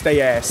 Finesse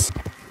they ass.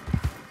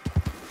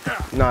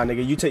 Nah,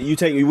 nigga, you take.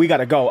 We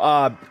gotta go.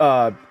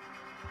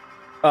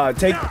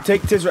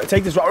 Take this route.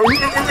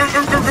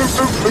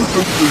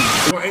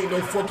 Boy, ain't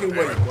no fucking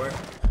way, boy.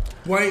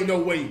 Boy, ain't no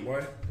way,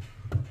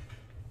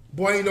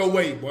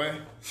 boy.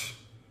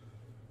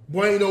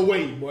 Boy, ain't no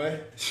way,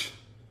 boy.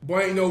 Boy,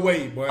 ain't no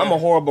way, boy. I'm a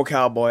horrible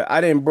cowboy. I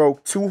didn't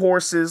broke 2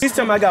 horses. This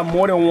time I got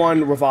more than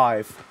 1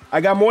 revive.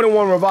 I got more than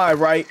 1 revive,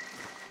 right?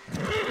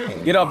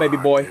 Get up, baby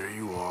boy. There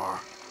you are.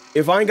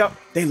 If I ain't got...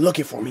 They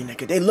looking for me,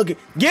 nigga. They looking...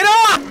 Get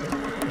up!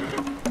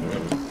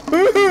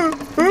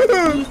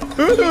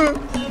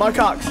 My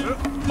cocks.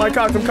 My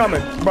cocks, I'm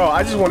coming. Bro,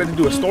 I just wanted to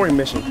do a story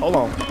mission. Hold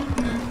on.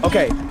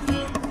 Okay.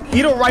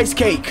 Eat a rice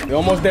cake. We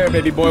almost there,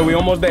 baby boy. We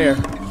almost there.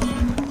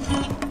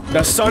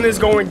 The sun is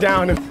going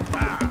down.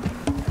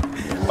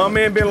 My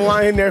man been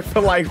lying there for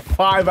like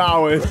 5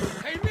 hours.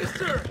 Hey,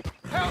 mister,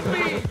 help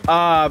me!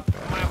 My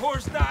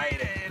horse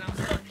died and I'm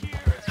stuck here.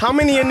 How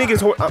many of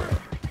niggas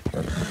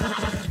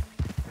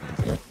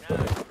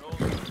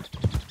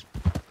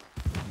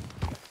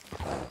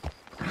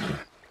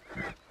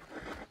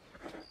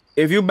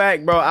If you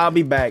back, bro, I'll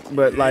be back.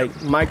 But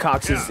like, my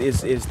cocks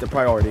is the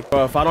priority.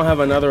 Bro, if I don't have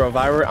another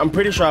reviver, I'm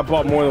pretty sure I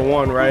bought more than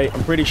 1, right?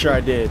 I'm pretty sure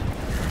I did.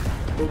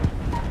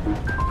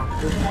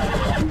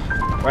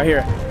 Right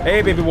here.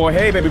 Hey, baby boy.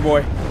 Hey, baby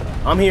boy.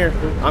 I'm here.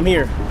 I'm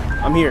here.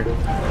 I'm here.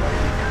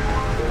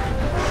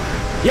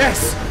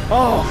 Yes.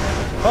 Oh.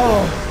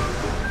 Oh.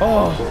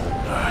 Oh.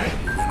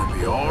 You're gonna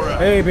be all right.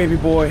 Hey, baby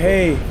boy.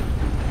 Hey.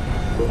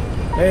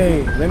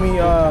 Hey. Let me.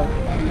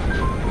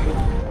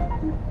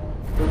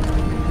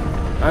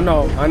 I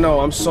know.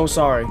 I'm so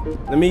sorry.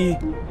 Let me.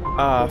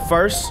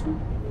 First.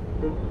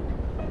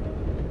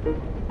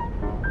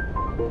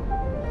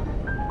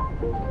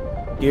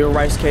 Get a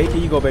rice cake.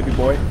 Here you go, baby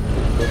boy.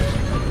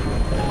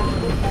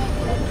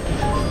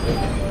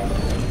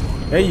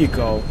 There you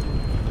go.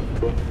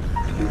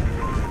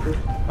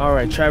 All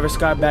right, Travis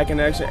Scott back in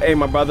action. Hey,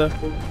 my brother.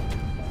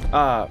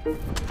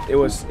 It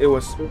was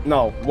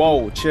no.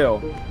 Whoa,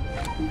 chill.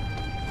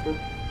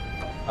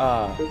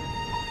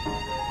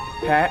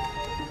 Pat.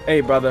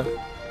 Hey, brother.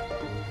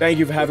 Thank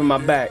you for having my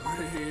back.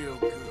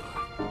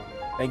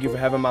 Thank you for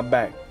having my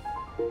back.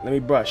 Let me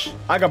brush.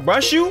 I can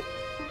brush you?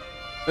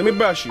 Let me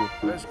brush you.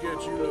 Let's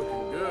get you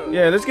looking good.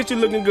 Yeah, let's get you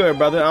looking good,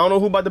 brother. I don't know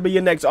who about to be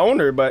your next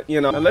owner, but,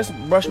 you know, let's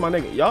brush my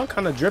nigga. Y'all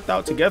kind of dripped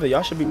out together.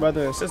 Y'all should be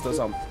brother and sister or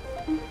something.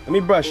 Let me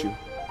brush you.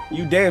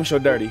 You damn sure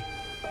dirty.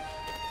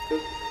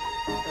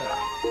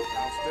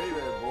 I'll stay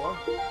there, boy.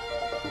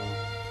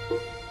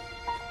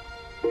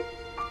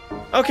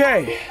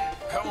 Okay.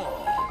 Come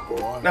on,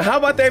 boy. Now, how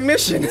about that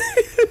mission?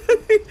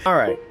 All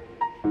right.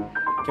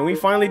 Can we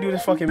finally do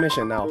this fucking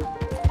mission now?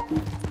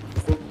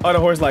 Oh, the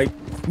horse like,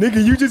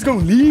 nigga, you just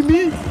gonna leave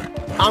me?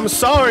 I'm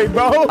sorry,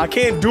 bro. I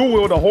can't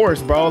duel with a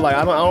horse, bro. Like,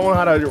 I don't know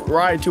how to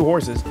ride 2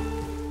 horses.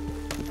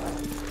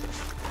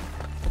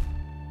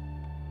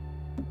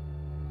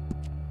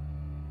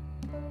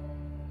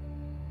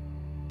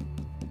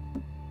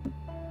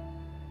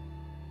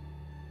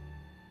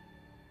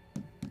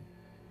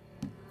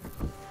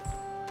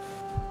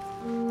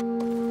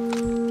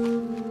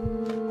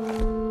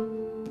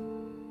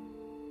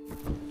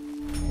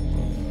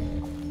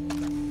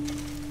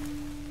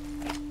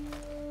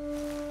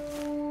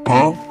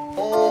 Huh?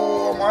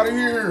 Oh, I'm out of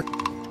here.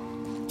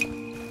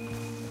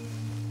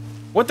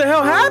 What the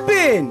hell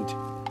happened?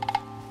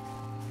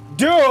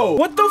 Dude,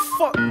 what the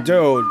fuck?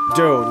 Dude,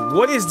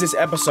 what is this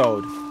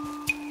episode?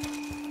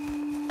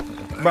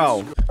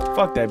 Bro,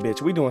 fuck that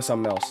bitch. We doing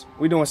something else.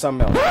 We doing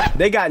something else.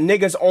 They got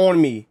niggas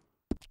on me.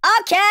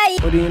 Okay.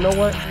 But you know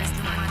what?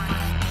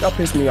 Y'all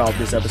pissed me off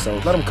this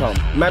episode. Let them come.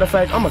 Matter of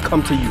fact, I'm gonna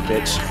come to you,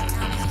 bitch.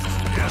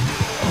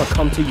 I'm gonna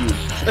come to you.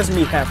 Let's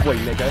meet halfway,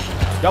 nigga.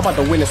 Y'all about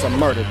to witness a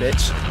murder,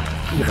 bitch.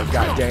 You know,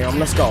 goddamn.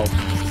 Let's go.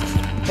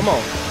 Come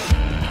on.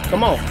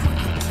 Come on.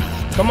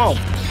 Come on.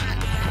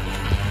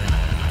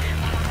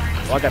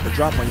 Oh, I got the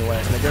drop on your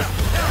ass, nigga.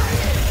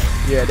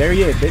 Yeah, there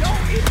he is, bitch.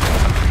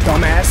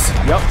 Dumbass.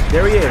 Yup,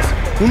 there he is.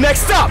 Who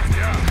next up?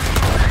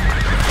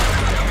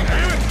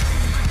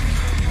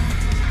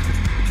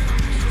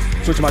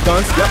 Switching my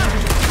guns. Yep.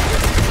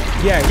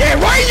 Yeah,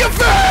 right in your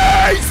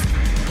face!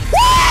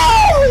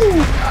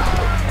 Woo!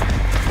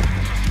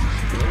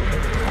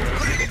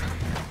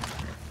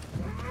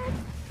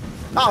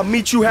 I'll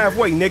meet you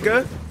halfway,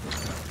 nigga.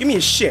 Give me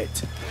a shit.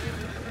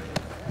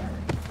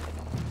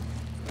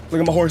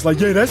 Look at my horse like,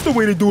 yeah, that's the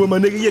way to do it, my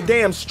nigga. You're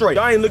damn straight.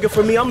 Y'all ain't looking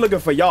for me, I'm looking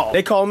for y'all.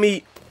 They call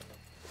me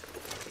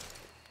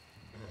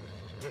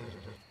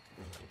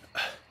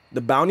the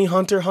bounty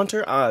hunter. The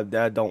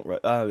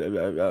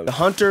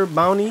hunter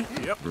bounty.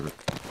 Yep.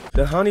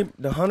 The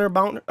hunter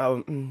bounty.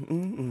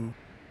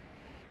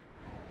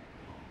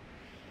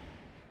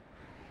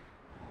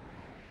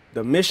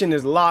 The mission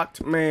is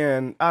locked,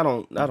 man. I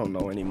don't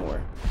know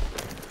anymore.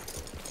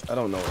 I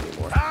don't know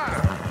anymore.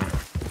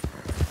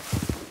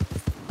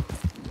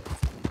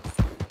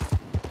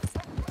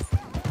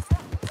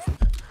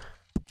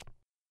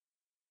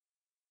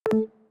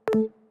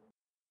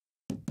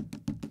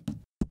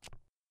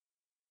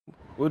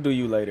 We'll do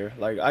you later.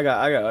 Like I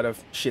got other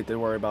shit to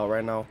worry about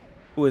right now.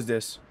 Who is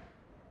this?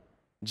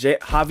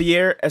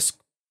 Javier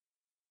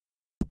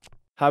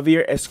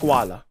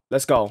Escuala.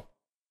 Let's go.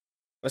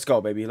 Let's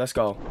go, baby. Let's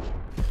go.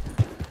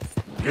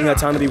 We ain't got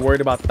time to be worried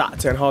about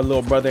Thata and her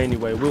little brother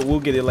anyway. We'll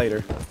get it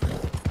later.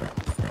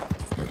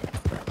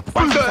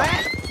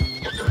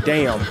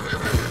 Damn.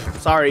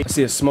 Sorry. I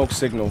see a smoke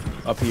signal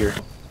up here.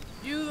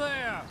 You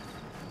there?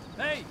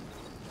 Hey,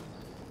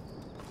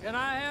 can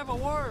I have a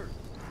word?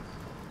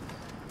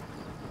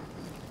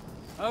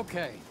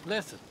 Okay,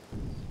 listen.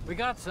 We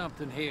got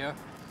something here.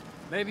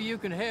 Maybe you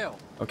can help.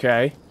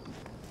 Okay.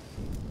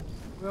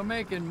 We're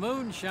making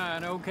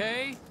moonshine,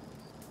 okay?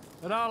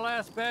 But our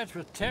last batch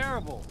was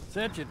terrible.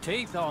 Set your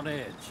teeth on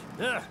edge.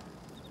 Ugh.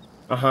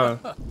 Uh-huh.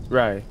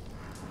 Right.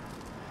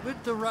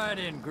 With the right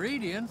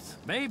ingredients,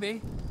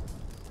 maybe.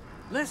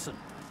 Listen,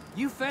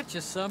 you fetch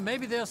us some,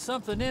 maybe there's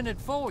something in it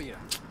for you.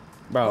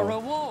 Bro. A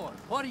reward.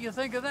 What do you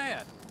think of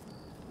that?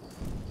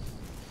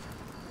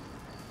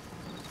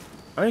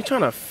 I ain't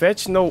trying to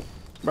fetch no...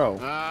 Bro.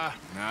 Nah,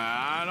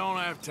 I don't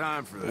have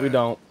time for that. We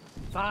don't.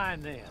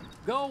 Fine then.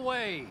 Go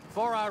away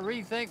before I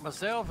rethink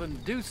myself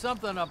and do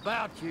something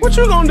about you. What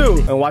you gonna do?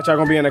 And watch, y'all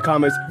gonna be in the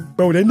comments.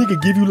 Bro, that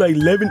nigga give you like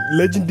 11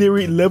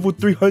 legendary level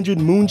 300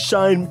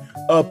 moonshine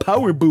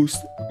power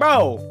boost.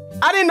 Bro,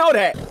 I didn't know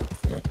that.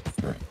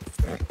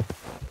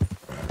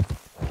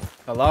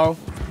 Hello?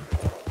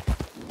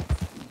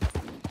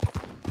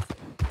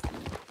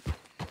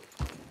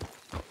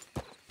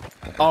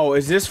 Oh,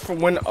 is this for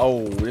when?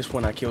 Oh, this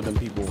when I killed them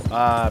people.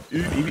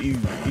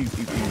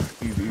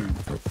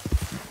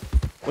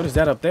 What is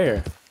that up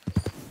there?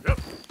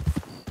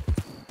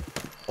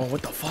 Oh,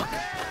 what the fuck?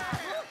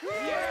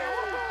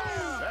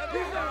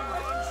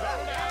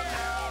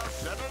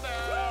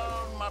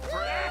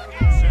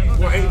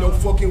 Boy, ain't no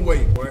fucking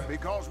way, boy.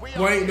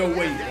 Boy, ain't no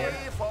way,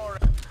 boy.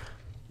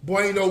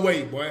 Boy, ain't no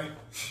way, boy.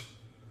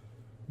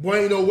 Boy,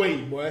 ain't no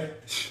way, boy.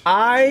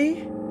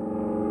 I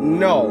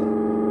know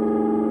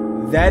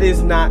that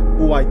is not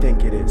who I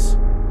think it is.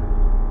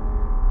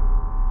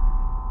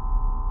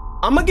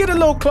 I'm gonna get a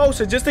little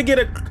closer just to get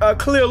a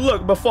clear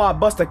look before I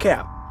bust a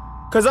cap.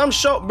 Cause I'm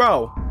sure,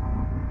 bro.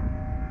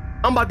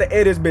 I'm about to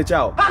air this bitch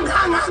out.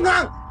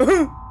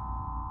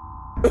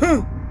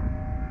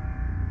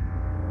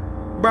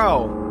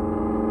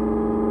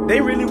 Bro, they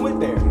really went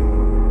there.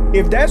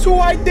 If that's who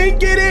I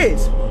think it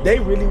is, they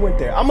really went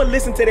there. I'm gonna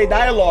listen to their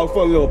dialogue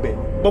for a little bit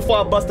before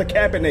I bust a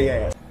cap in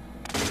their ass.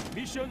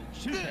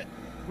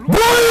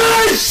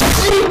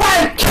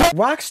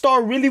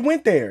 Rockstar really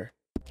went there.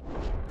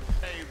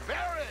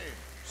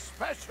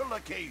 Special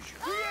occasion.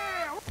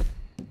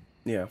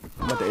 Yeah,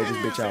 I'm about to edit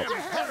this bitch out.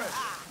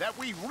 That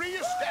we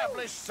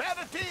reestablish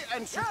sanity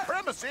and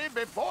supremacy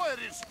before it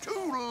is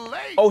too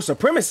late. Oh,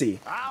 supremacy.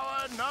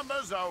 Our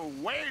numbers are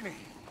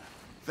waning,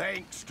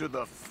 thanks to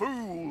the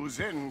fools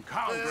in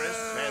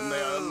Congress and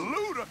their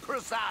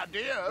ludicrous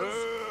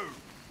ideas.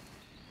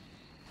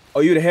 Oh,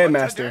 you the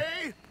headmaster.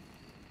 Today,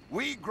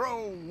 we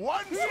grow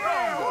one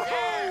stronger.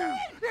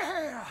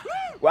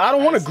 Well, I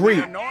don't want to agree.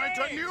 Anoint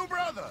a new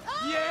brother.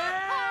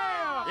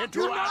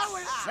 Into our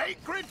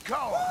sacred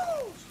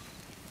cause.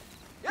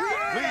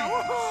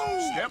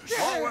 Please step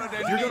forward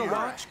and you're gonna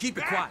watch. Keep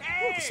it quiet.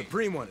 The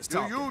Supreme One is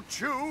talking. Do you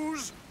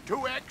choose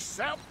to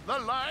accept the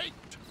light?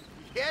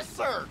 Yes,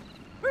 sir.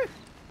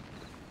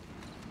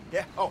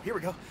 Yeah. Oh, here we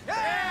go.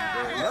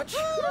 Very much.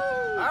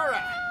 All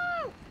right.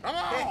 Come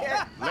on.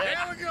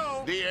 Let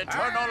go. The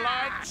eternal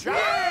light shine.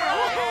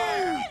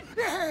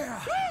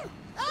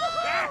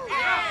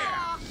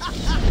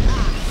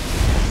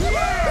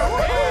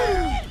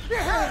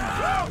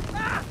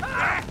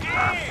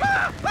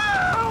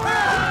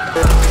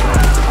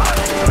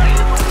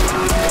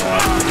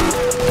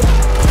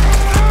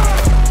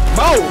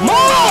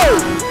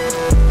 Move!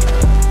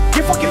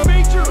 Get fucking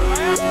major!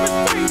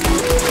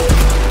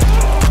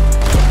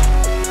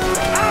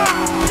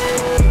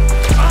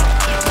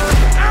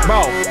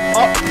 Bro,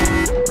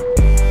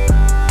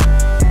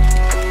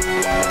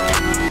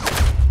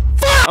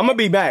 I'm gonna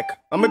be back.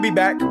 I'm gonna be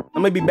back. I'm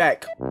gonna be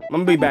back. I'm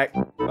gonna be back.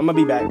 I'm gonna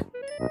be back.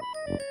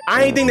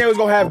 I ain't think they was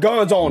gonna have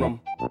guns on them.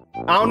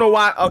 I don't know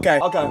why. Okay.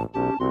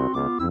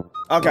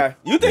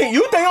 You think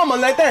I'm gonna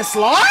let that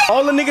slide?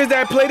 All the niggas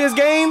that play this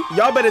game,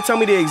 y'all better tell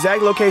me the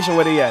exact location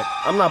where they at.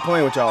 I'm not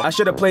playing with y'all. I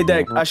should have played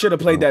that. I should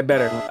have played that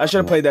better.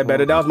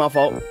 That was my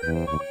fault.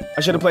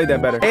 I should have played that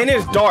better. And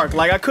it's dark.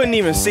 Like I couldn't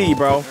even see,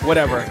 bro.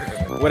 Whatever.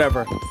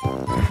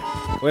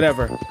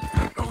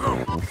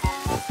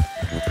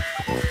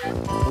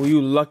 Oh,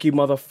 you lucky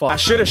motherfucker. I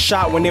should have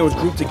shot when they was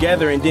grouped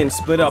together and didn't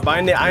split up. I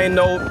didn't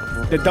know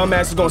the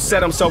dumbass was gonna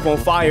set himself on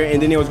fire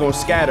and then they was gonna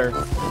scatter.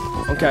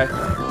 Okay.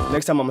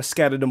 Next time I'm gonna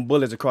scatter them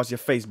bullets across your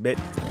face, bitch.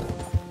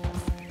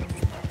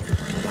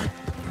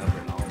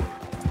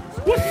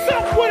 What's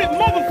up with it,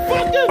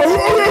 motherfucker?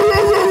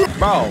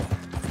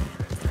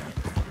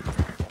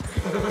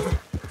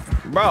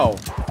 Bro.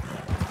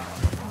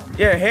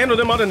 Yeah, handle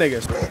them other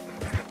niggas.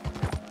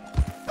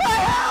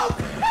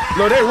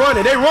 No, they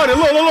running.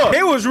 Look.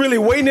 They was really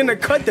waiting in the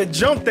cut to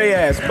jump their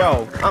ass,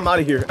 bro. I'm out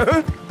of here.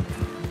 Oh,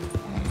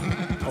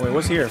 wait,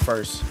 what's here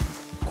first?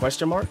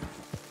 Question mark?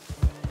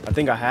 I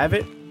think I have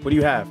it. What do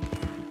you have?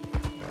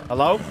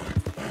 Hello?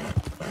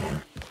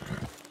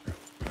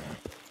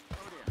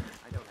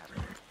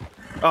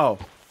 Oh.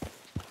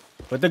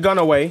 Put the gun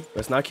away.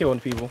 Let's not kill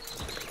people.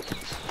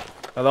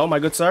 Hello, my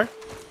good sir?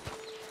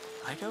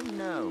 I don't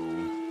know.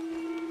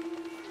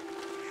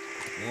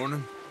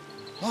 Morning.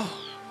 Oh.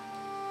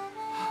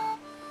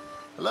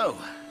 Hello.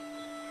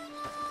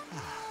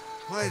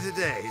 Quite a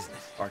day, isn't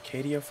it?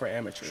 Arcadia for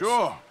amateurs.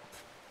 Sure.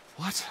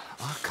 What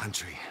a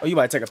country. Oh, you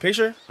about to take a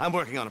picture? I'm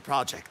working on a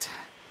project.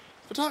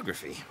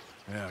 Photography.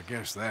 Yeah, I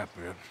guess that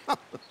bit. Of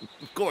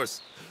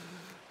course.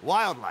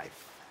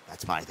 Wildlife.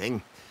 That's my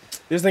thing.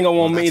 This thing gonna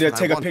want me to that's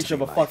what I take a want to picture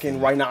of be a my fucking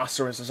thing.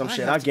 rhinoceros or some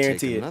shit. I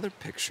guarantee take it. Another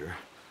picture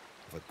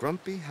of a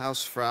grumpy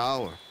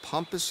housefrau or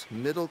pompous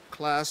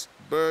middle-class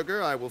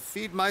burger. I will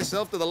feed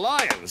myself to the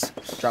lions.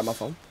 Drop my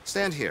phone.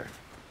 Stand here.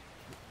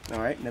 All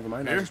right, never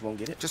mind. I Here? just won't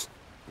get it. Just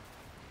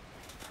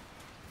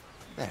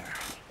there.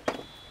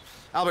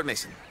 Albert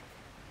Mason.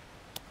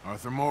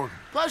 Arthur Morgan.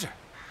 Pleasure.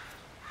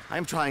 I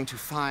am trying to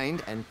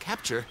find and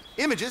capture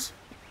images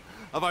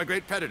of our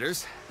great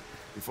predators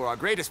before our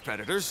greatest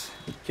predators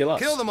kill us.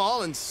 Kill them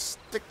all and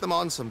stick them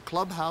on some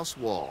clubhouse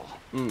wall.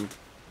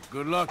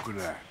 Good luck with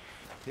that.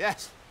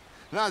 Yes,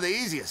 not the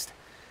easiest.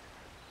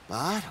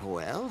 But,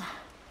 well,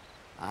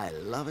 I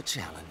love a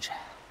challenge.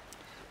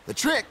 The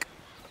trick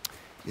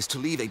is to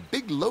leave a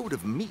big load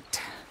of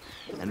meat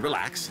and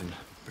relax and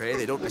pray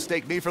they don't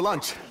mistake me for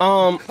lunch.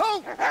 Oh!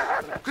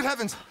 Good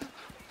heavens!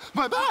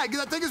 My bag!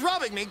 That thing is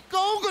robbing me!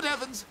 Oh, good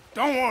heavens!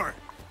 Don't worry.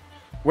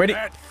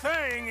 That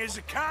thing is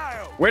a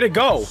coyote. Where'd it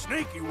go?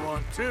 Sneaky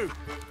one, too.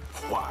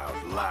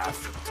 Wildlife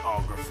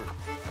photographer.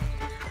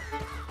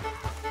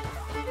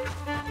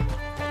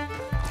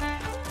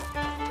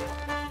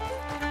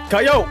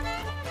 Coyote,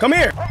 come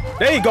here.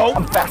 There you go.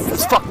 I'm fast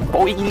as fuck,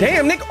 boy.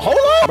 Damn, nigga. Hold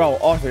on. Bro,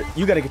 Arthur,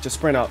 you gotta get your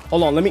sprint up.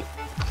 Hold on, let me.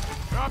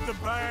 Drop the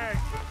bag.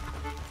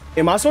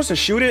 Am I supposed to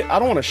shoot it? I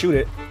don't want to shoot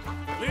it.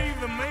 Leave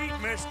the meat,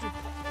 mister.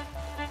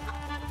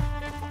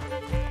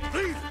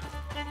 Leave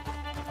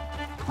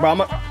it.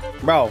 Bro,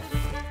 bro.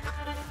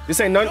 This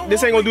ain't gonna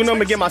do nothing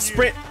but get my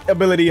sprint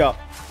ability up.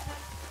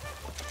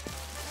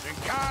 And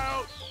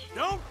Kyle,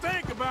 don't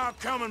think about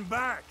coming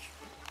back.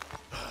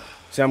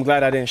 See, I'm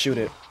glad I didn't shoot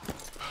it.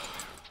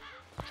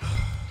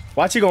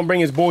 Watch, he gonna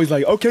bring his boys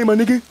like, okay, my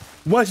nigga,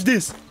 watch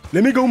this.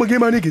 Let me go get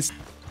my niggas.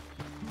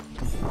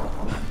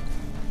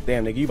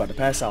 Damn, nigga, you about to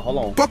pass out. Hold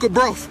on. Fuck a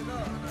bro.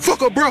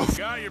 Fuck a bro.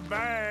 Got your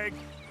bag.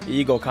 Here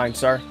you go, kind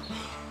sir.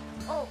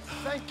 Oh,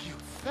 thank you,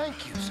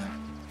 sir.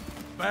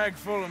 Bag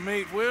full of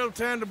meat will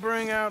tend to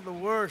bring out the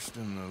worst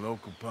in the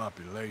local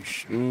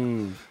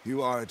population.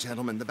 You are a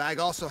gentleman. The bag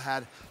also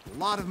had a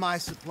lot of my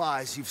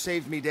supplies. You've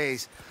saved me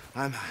days.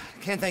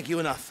 Can't thank you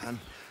enough.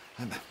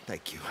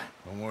 Thank you.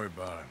 Don't worry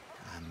about it.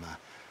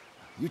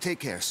 You take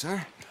care,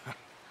 sir.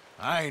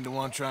 I ain't the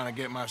one trying to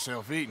get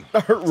myself eaten.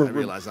 I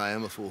realize I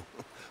am a fool.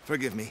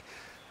 Forgive me.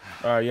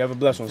 All right, you have a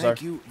blessed one, sir.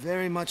 Thank you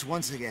very much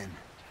once again.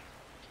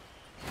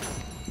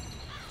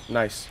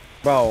 Nice.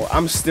 Bro,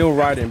 I'm still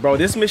riding. Bro,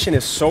 this mission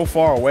is so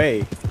far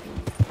away.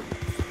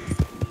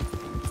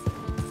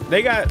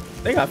 They got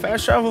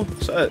fast travel?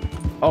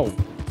 Oh,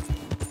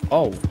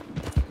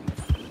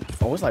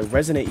 it's like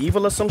Resident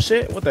Evil or some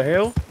shit? What the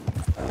hell?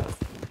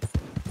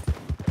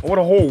 What,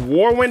 a whole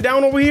war went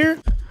down over here?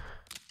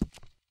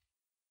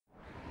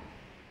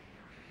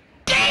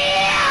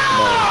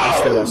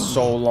 I still got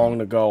so long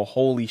to go.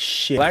 Holy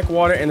shit.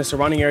 Blackwater and the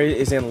surrounding area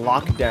is in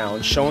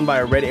lockdown, shown by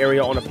a red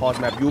area on the pause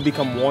map. You will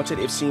become wanted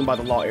if seen by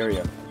the law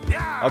area.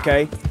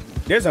 Okay?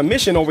 There's a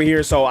mission over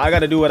here, so I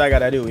gotta do what I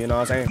gotta do, you know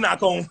what I'm saying? Not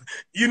gonna,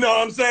 you know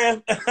what I'm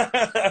saying?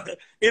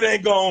 It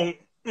ain't gonna,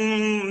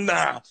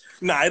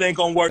 nah, it ain't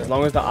gonna work. As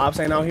long as the ops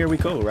ain't out here, we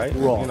cool, right?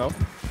 Wrong. You know?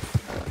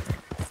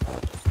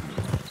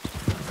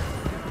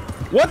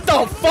 What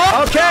the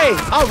fuck? Okay,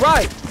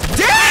 alright.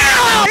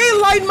 Damn! He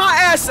lighting my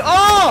ass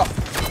up!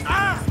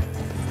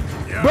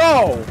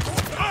 Bro!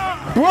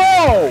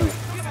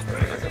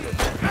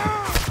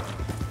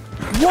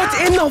 What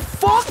in the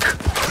fuck?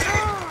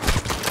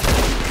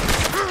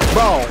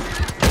 Bro.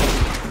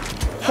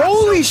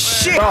 Holy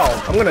shit! Bro,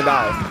 I'm gonna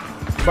die.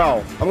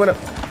 Bro, I'm gonna...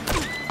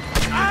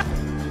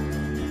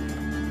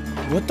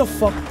 What the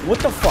fuck? What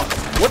the fuck?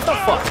 What the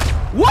fuck?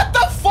 What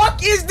the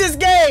fuck is this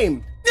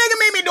game? Nigga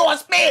made me do a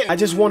spin! I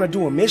just want to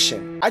do a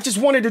mission. I just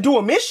wanted to do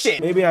a mission!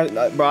 Maybe I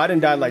done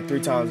died like 3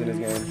 times in this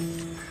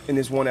game. In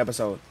this one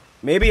episode.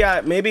 Maybe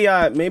I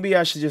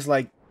should just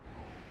like...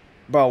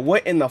 Bro,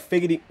 what in the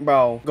figgity...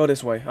 Bro, go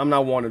this way. I'm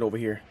not wanted over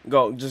here.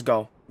 Go, just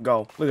go.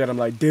 Go. Look at him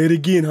like, dead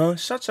again, huh?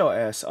 Shut your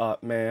ass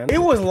up, man.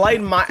 It was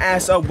lighting my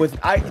ass up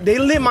with... They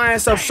lit my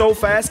ass up so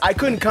fast, I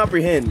couldn't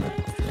comprehend.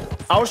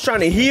 I was trying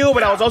to heal,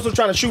 but I was also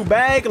trying to shoot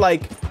back.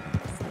 Like,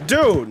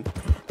 dude.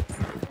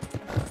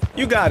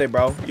 You got it,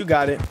 bro. You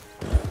got it.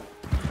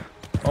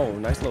 Oh,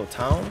 nice little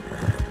town.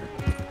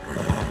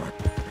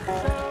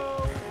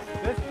 So,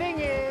 the thing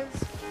is,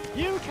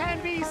 you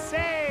can be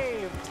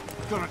saved.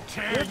 Gonna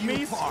tear Give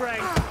me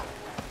strength.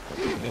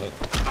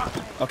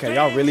 Okay,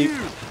 y'all really...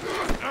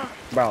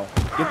 Bro,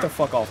 get the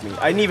fuck off me.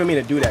 I didn't even mean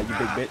to do that, you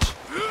big bitch.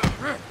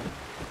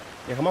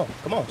 Yeah, come on.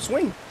 Come on,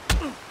 swing.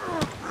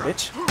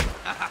 Bitch.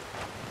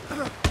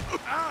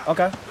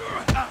 Okay.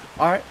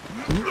 Alright.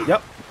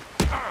 Yep.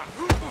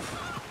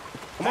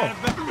 Come on.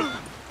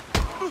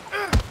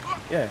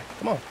 Yeah,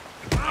 come on.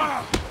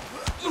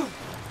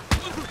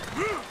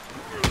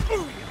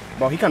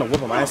 Bro, he kind of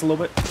whipping my ass a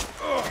little bit.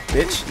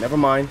 Bitch, never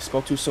mind.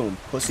 Spoke too soon.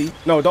 Pussy.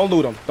 No, don't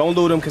loot him. Don't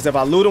loot him, because if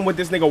I loot him with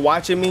this nigga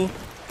watching me,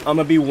 I'm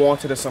gonna be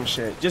wanted or some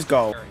shit. Just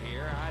go.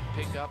 Here, I'd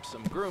pick up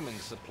some grooming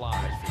supplies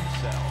for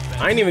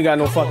yourself. I ain't even got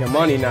no fucking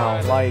money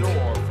now. Like,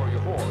 For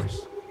your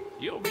horse.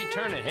 You'll be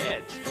turning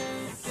heads.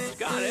 It's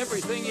got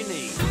everything you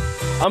need.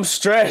 I'm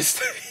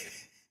stressed.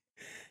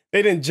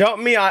 They didn't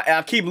jump me.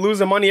 I keep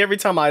losing money every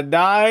time I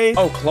die.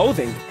 Oh,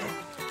 clothing.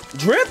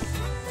 Drip?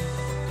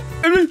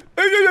 Oh,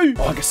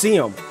 I can see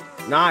him.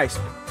 Nice.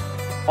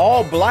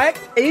 All black.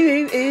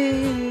 Give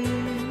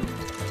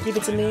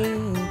it to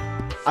me.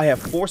 I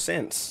have 4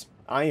 cents.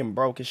 I am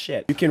broke as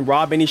shit. You can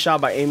rob any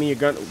shop by aiming your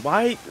gun.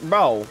 Why?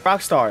 Bro,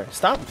 Rockstar,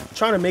 stop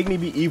trying to make me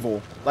be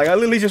evil. Like, I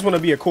literally just want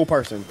to be a cool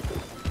person.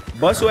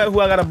 Bust who I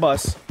gotta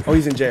bust. Oh,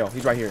 he's in jail.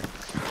 He's right here.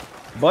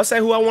 Bust at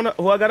who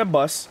I gotta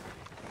bust.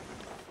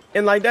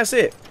 And like, that's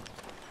it.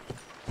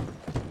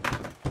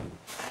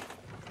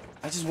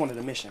 I just wanted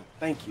a mission.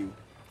 Thank you.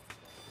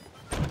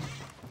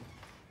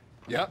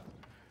 Yep.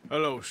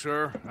 Hello,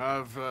 sir.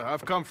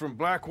 I've come from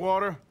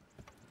Blackwater.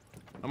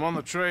 I'm on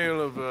the trail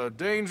of a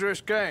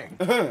dangerous gang.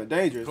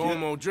 Dangerous.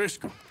 Colm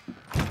O'Driscoll.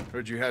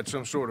 Heard you had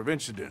some sort of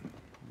incident.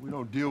 We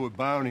don't deal with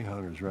bounty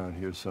hunters around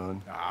here,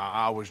 son.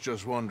 I was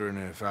just wondering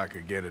if I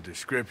could get a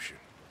description.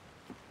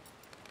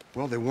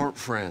 Well, they weren't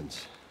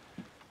friends.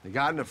 They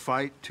got in a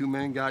fight, 2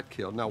 men got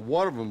killed. Now,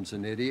 one of them's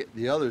an idiot,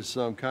 the other's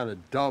some kind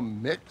of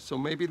dumb mix, so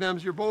maybe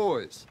them's your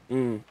boys.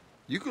 You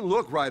can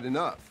look right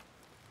enough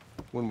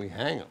when we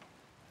hang them.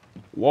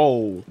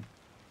 Whoa.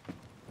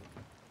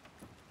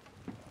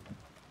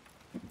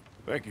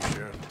 Thank you,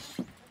 Sheriff.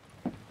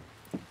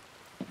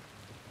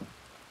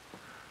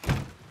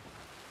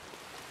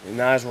 And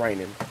now it's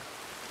raining.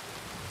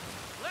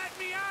 Let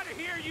me out of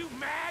here, you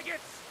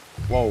maggots!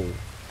 Whoa.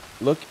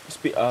 Look,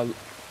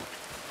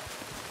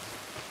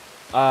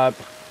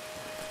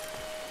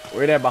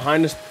 where they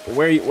behind us?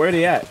 Where are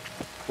they at?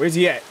 Where's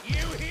he at? You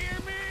hear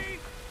me?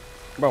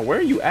 Bro, where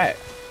are you at?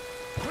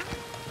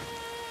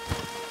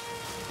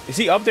 Is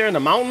he up there in the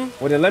mountain?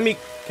 Well, then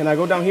can I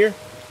go down here?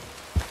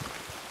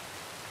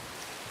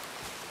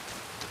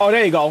 Oh,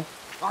 there you go.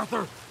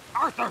 Arthur!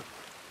 Arthur!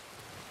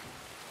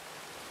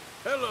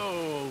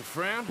 Hello,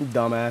 friend. You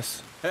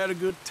dumbass. Had a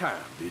good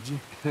time, did you?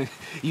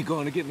 You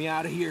going to get me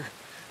out of here?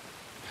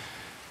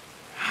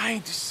 I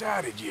ain't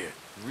decided yet.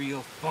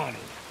 Real funny.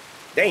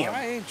 Damn.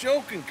 I ain't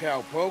joking,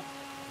 cowpoke.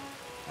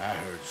 I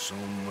heard so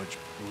much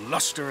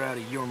bluster out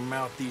of your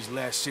mouth these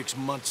last 6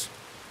 months.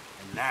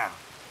 And now,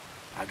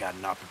 I got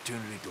an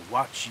opportunity to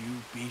watch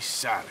you be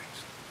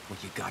silenced. Well,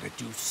 you gotta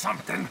do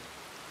something.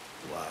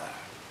 Why?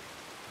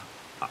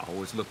 I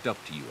always looked up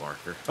to you,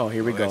 Arthur. Oh,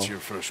 here we go. That's your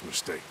first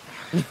mistake.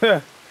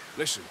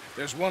 Listen,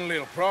 there's one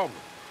little problem.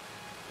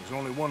 There's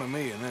only one of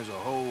me, and there's a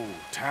whole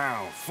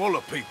town full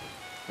of people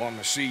wanting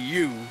to see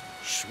you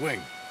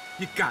swing.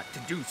 You got to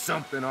do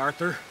something,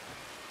 Arthur.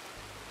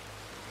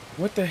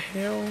 What the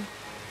hell?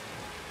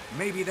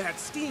 Maybe that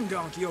steam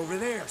donkey over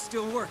there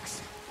still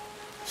works.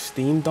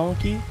 Steam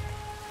donkey?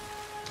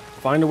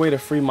 Find a way to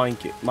free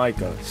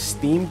Micah.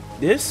 Steam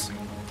this?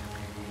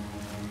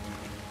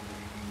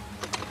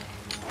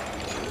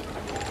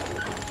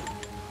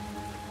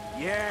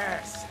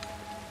 Yes.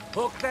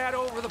 Hook that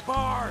over the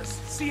bars.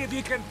 See if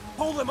you can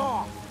pull them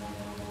off.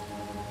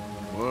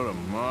 What a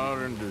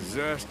modern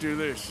disaster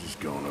this is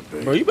gonna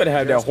be. Bro, you better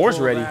have that horse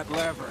pull ready. That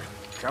lever.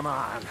 Come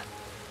on.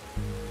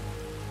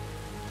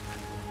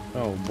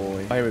 Oh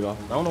boy. Oh, here we go.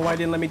 I don't know why I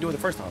didn't let me do it the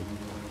first time.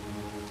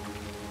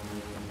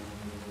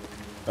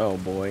 Oh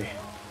boy.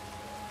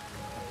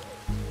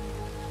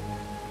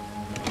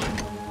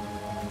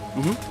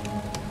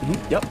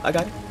 Yep, I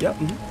got it. Yep.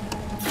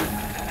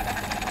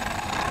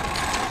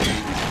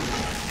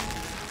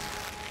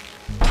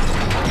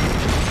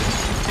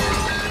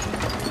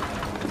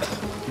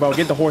 Bro,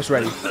 get the horse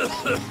ready.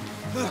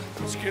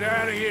 Let's get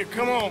out of here.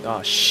 Come on.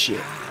 Oh shit.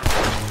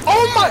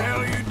 Oh my! What the hell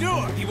are you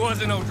doing? He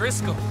wasn't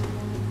O'Driscoll.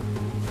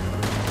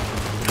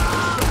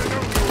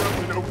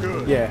 No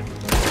good. Yeah.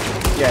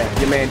 Yeah,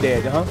 your man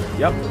dead, huh?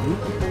 Yep.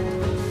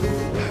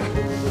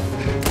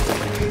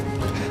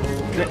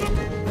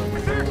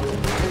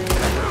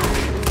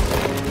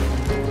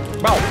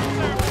 Bro.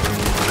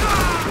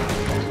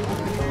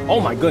 Oh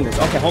my goodness.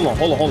 Okay, hold on.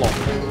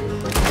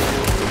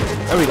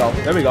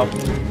 There we go.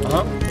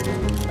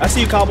 I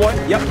see you, cowboy.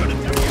 Yep.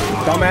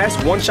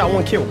 Dumbass. 1 shot,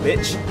 1 kill,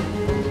 bitch.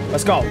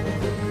 Let's go.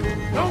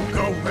 Don't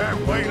go that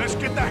way. Let's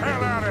get the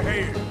hell out of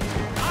here.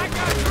 I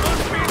got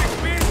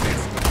unfinished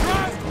business.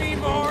 Trust me,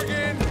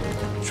 Morgan.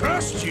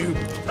 Trust you?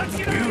 Let's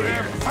get You out of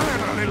have here.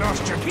 finally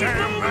lost your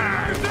damn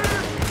mind.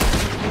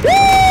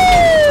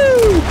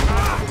 Woo!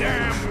 Ah,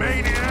 damn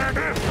maniac.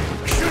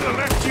 Should have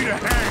left you to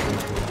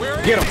hang.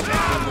 We're Get in him. it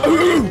now,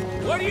 Morgan.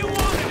 What do you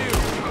want to do?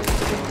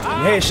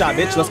 Headshot,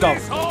 bitch. Let's go.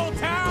 This whole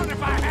town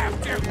if I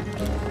have to.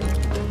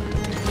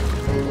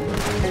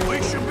 We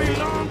should be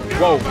long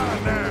Whoa. gone by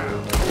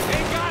now.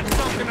 They got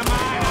something of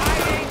mine. I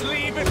ain't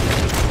leaving.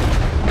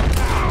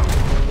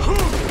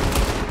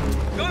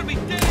 Gonna be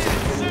dead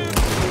soon.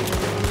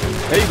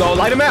 There you go.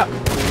 Light him out.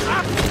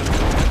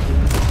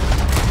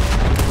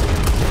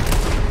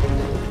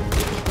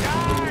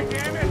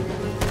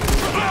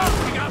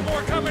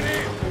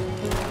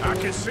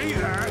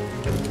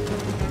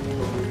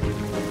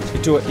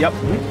 to it. Yep.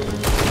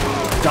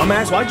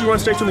 Dumbass, why'd you run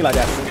straight to me like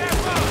that?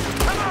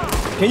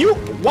 Can you?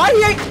 Why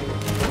he ain't?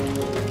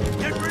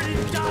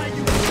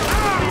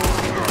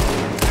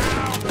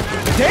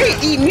 They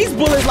eating these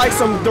bullets like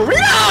some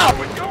Doritos.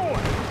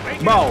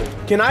 Bro,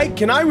 can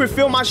I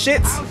refill my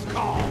shits?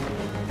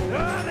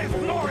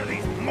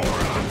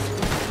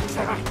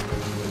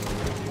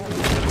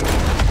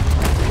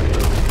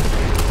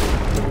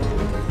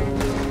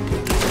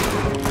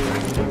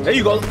 There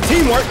you go,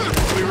 teamwork.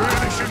 We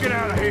really should get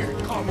out of here.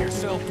 Calm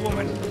yourself,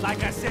 woman.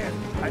 Like I said,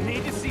 I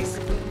need to see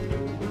some.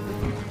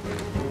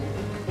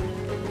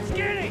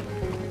 Skinny,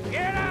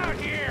 get out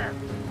here.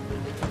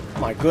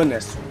 My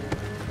goodness.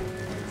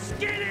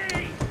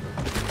 Skinny.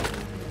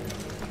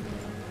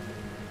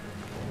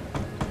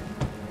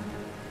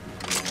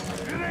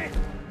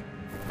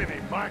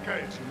 Billy Micah,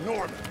 it's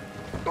Norman.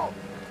 Oh.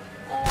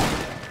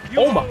 You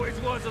Oh my. always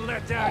was a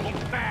letdown, you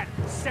fat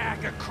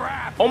sack of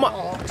crap. Oh my.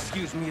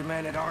 Excuse me a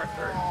minute,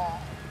 Arthur.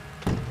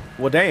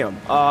 Well, damn.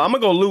 I'm gonna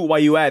go loot while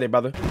you at it,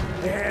 brother.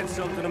 They had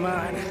something of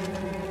mine.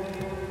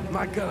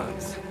 My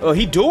guns.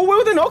 He dual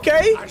wielding?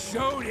 Okay. I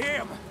showed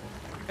him.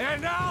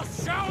 And I'll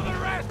show the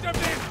rest of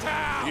this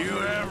town. You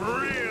have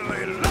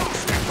really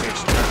lost it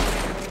this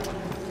time.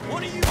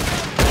 What are you doing?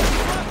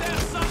 Run that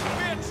son of a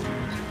bitch.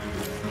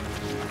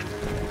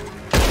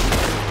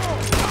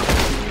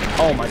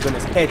 Oh my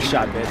goodness.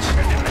 Headshot, bitch.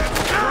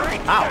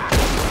 Ow.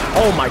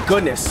 Oh my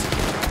goodness.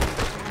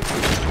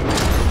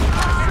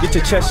 Get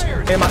your chest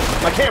and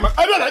my camera.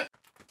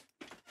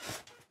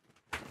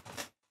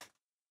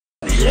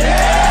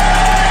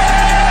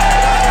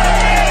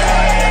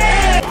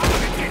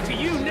 Get to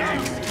you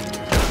next.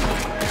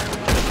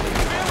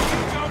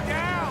 Go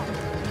down.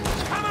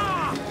 Come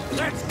on.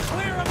 Let's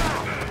clear them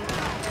out.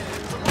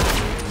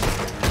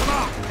 Come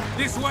on.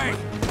 This way.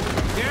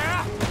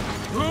 Yeah?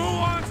 Who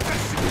wants to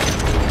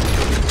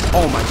shoot?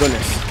 Oh my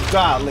goodness.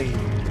 Golly.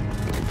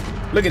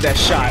 Look at that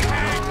shot.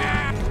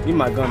 Give me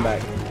my gun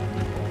back.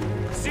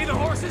 See the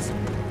horses?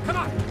 Come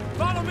on.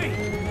 Follow me.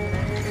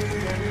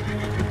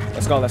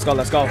 Let's go, let's go,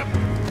 let's go.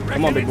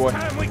 Come on, big boy.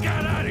 Time we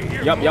got out of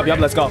here. Yep,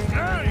 let's go.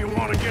 Now you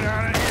want to get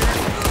out of here?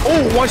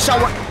 Oh, one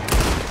shot.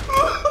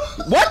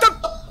 What the?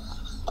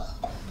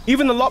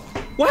 Even the lock.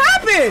 What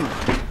happened?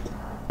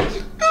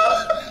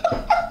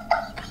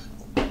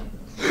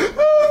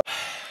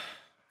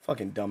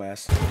 Fucking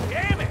dumbass.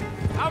 Damn it!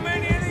 How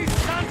many of these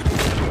sons of...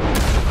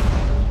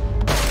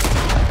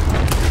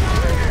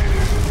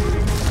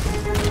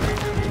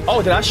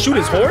 Oh, did I shoot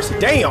his horse?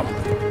 Damn.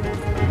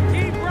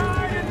 Keep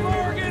riding,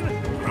 Morgan.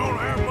 We don't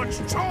have much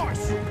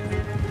choice.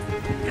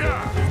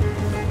 Yeah.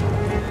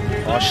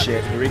 Oh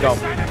shit, here we go.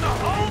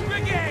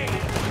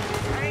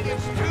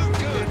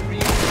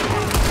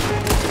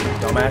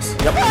 Dumbass.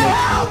 Yep.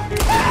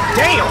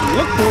 Damn,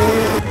 look.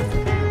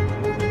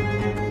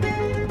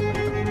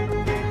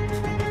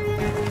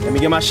 Let me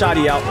get my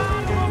shotty out.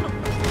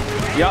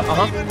 Yep,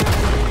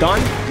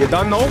 Done. You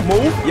done, no?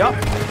 Move. Yep.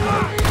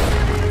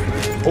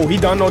 Oh, he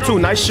done, no, too.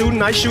 Nice shooting,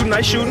 nice shooting,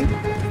 nice shooting. Woo!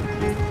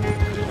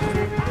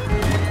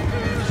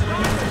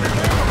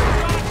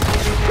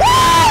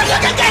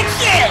 Look at that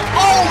shit!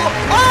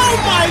 Oh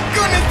my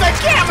goodness, the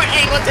camera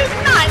angle is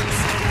nuts!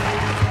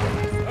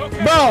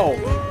 Bro,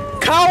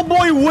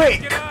 Cowboy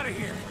Wick.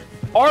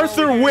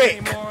 Arthur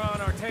Wick.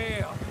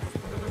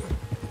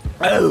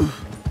 Oh.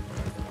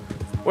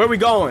 Where we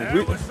going?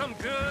 That was some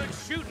good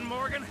shooting,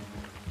 Morgan.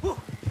 Whew.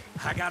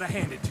 I gotta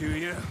hand it to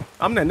you.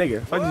 I'm that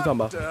nigga. What you talking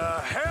about? What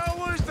the hell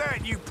was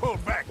that you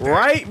pulled back there?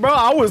 Right, bro?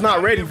 I was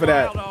not ready for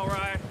that. All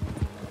right.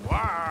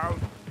 Wild?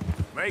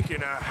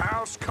 Making a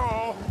house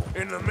call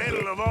in the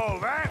middle of all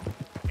that?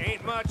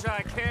 Ain't much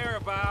I care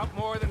about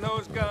more than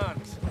those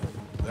guns.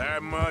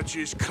 That much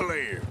is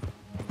clear.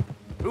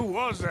 Who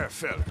was that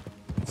fella?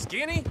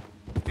 Skinny?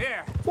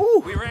 Yeah.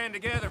 Ooh. We ran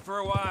together for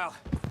a while.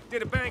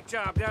 Did a bank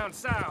job down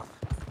south.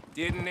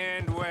 Didn't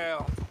end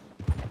well.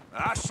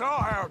 I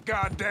saw how it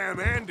goddamn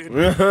ended. He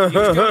was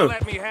gonna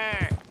let me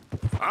hang.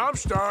 I'm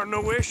starting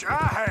to wish I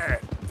had.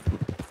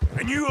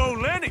 And you owe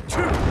Lenny,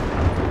 too.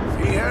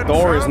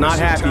 Thor is not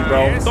happy,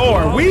 bro.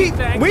 Thor, we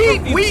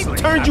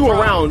turned you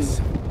around.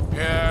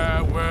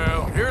 Yeah,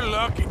 well, you're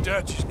lucky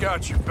Dutch has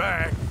got your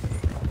back.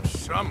 For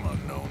some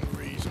unknown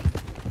reason.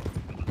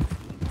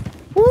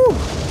 Woo.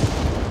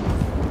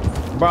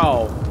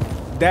 Bro,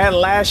 that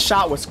last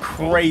shot was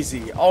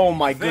crazy. Oh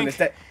my goodness.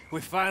 That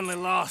we finally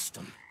lost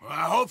him. Well,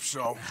 I hope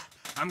so.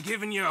 I'm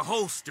giving you a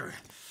holster.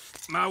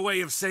 My way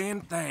of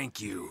saying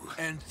thank you.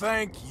 And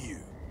thank you.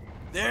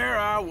 There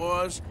I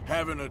was,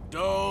 having a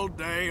dull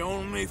day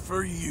only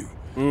for you.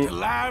 To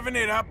liven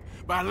it up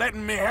by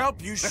letting me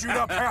help you shoot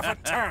up half a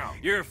town.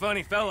 You're a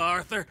funny fella,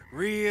 Arthur.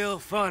 Real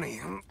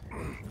funny.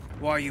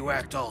 Why you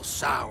act all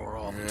sour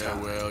all the time?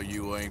 Yeah, well,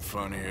 you ain't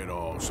funny at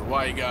all. So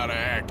why you gotta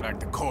act like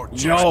the court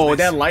justice? Yo,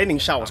 that lightning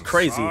shot was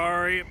crazy.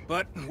 Sorry,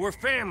 but we're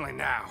family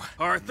now.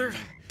 Arthur,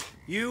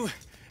 you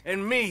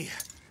and me.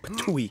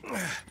 Patooey.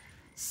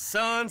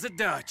 Sons of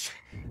Dutch.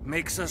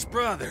 Makes us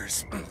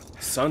brothers.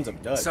 Sons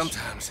of Dutch.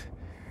 Sometimes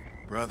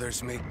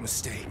brothers make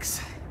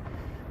mistakes.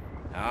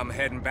 I'm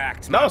heading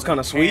back to That my was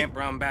kinda sweet. camp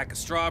around back of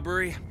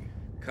Strawberry.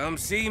 Come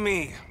see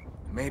me.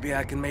 Maybe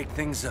I can make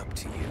things up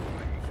to you.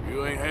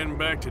 You ain't heading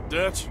back to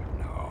Dutch?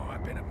 No,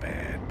 I've been a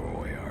bad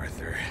boy,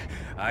 Arthur.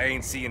 I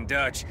ain't seeing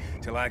Dutch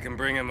till I can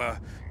bring him a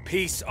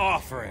peace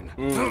offering.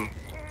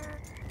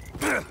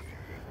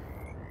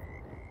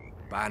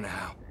 Bye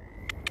now.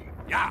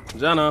 Yeah.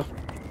 Jenna.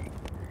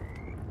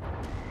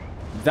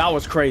 That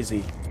was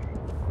crazy.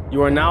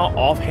 You are now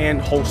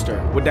offhand holster.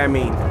 What that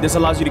mean? This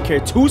allows you to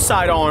carry 2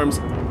 sidearms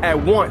at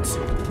once.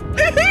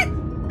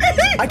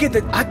 I get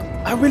the,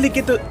 I really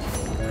get the,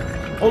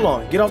 hold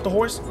on, get off the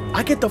horse.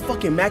 I get the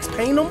fucking Max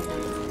Payne them.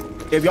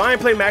 If y'all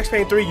ain't play Max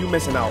Payne 3, you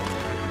missing out.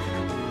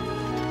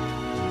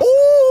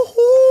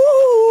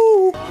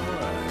 Ooh.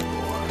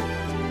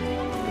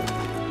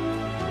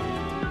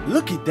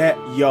 Look at that,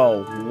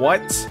 yo,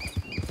 what?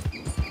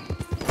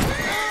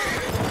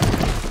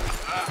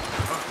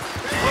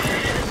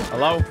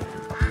 Hello?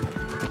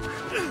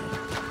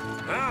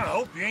 I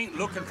hope you ain't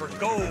looking for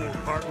gold,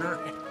 partner.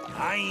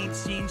 I ain't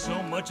seen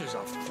so much as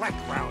a fleck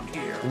round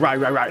here. Right.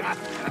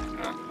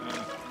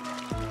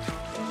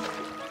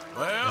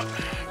 Well,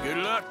 good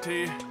luck to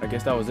you. I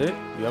guess that was it.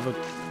 You ever?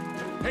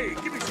 Hey,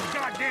 give me some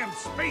goddamn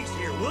space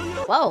here, will you?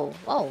 Whoa.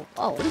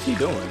 What is he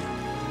doing?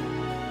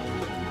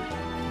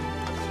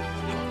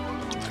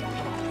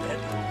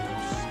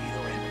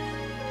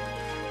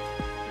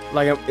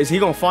 Like, is he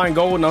gonna find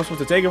gold and I'm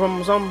supposed to take it from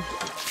him or something?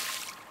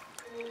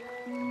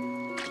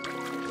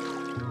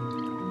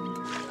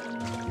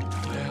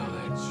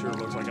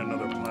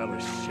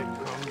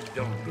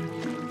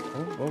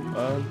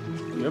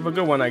 You have a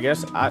good one, I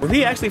guess. Will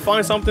he actually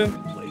find something?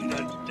 Wait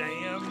a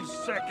damn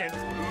second.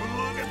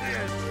 Look at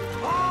this.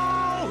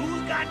 Oh,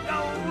 who's got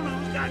gold?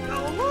 Who's got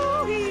gold?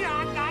 Ooh,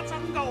 I got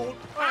some gold.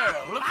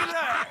 Well, look at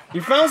that.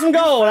 You found some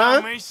gold,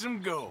 huh? Found me some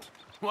gold.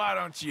 Why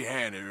don't you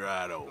hand it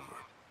right over?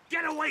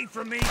 Get away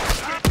from me.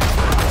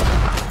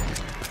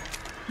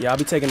 Yeah, I'll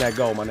be taking that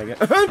gold, my nigga.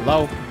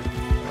 Hello?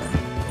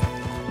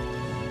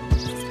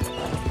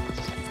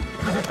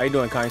 How you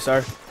doing, kind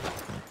sir?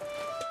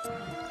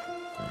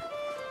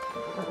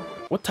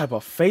 What type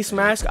of face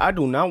mask? I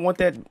do not want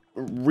that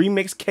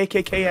remix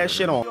KKK ass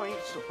shit on. You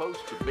ain't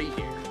supposed to be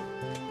here.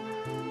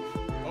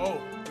 Oh,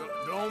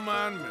 don't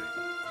mind me.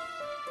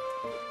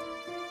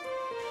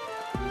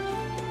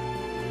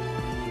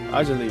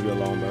 I'll just leave you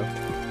alone, bro.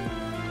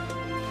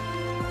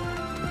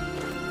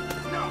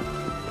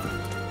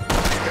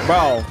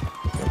 Bro,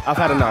 I've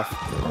had enough.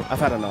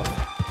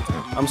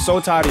 I'm so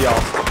tired of y'all.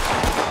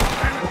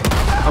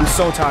 I'm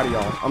so tired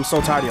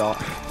of y'all.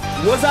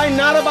 Was I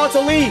not about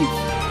to leave?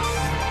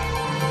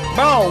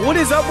 Bro, what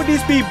is up with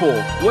these people?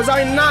 Was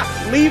I not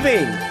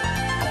leaving?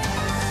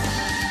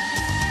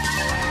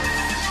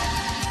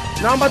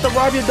 Now I'm about to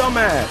rob your dumb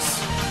ass.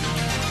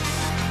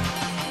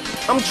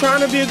 I'm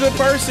trying to be a good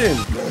person.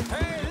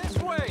 Hey, this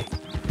way.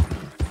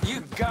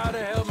 You gotta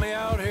help me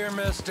out here,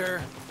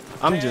 mister.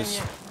 I'm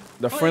just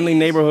the friendly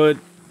neighborhood.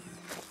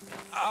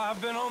 I've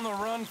been on the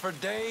run for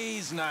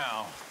days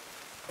now.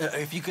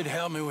 If you could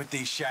help me with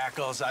these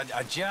shackles,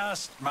 I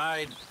just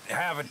might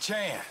have a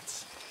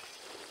chance.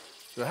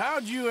 So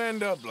how'd you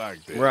end up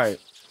like this? Right.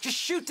 Just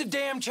shoot the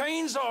damn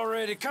chains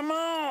already, come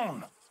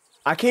on.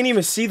 I can't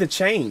even see the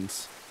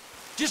chains.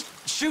 Just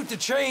shoot the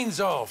chains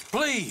off,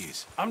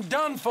 please. I'm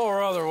done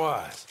for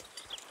otherwise.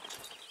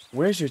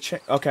 Where's your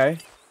chain? Okay.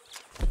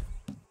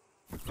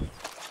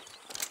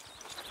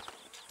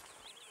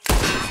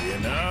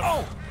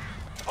 Enough?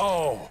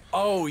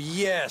 Oh,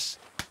 yes.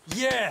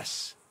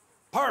 Yes.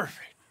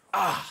 Perfect.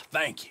 Ah,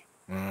 thank you.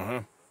 Mm-hmm.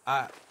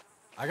 I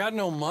got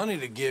no money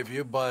to give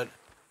you, but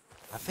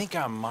I think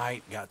I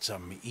might got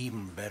something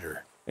even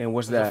better. And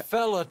what's The that?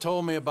 fella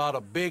told me about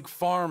a big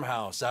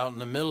farmhouse out in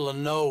the middle of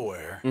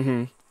nowhere,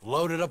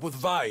 loaded up with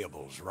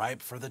valuables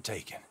ripe for the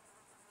taking.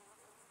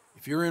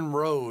 If you're in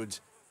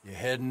Rhodes, you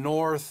head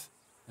north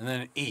and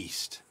then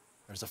east.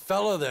 There's a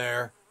fella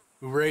there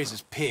who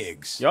raises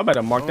pigs. Y'all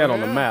better mark that on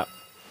the map.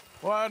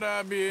 Why'd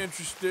I be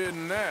interested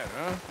in that,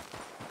 huh?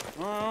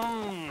 I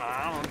don't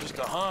know, just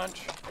a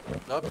hunch.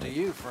 Up to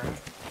you, friend.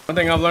 One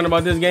thing I've learned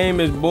about this game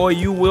is, boy,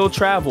 you will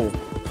travel.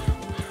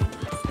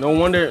 No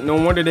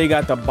wonder they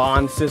got the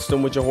bond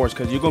system with your horse,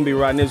 because you're gonna be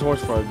riding this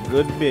horse for a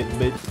good bit,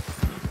 bitch.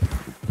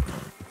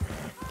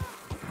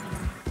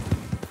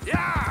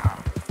 Yeah.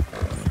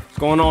 What's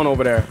going on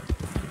over there?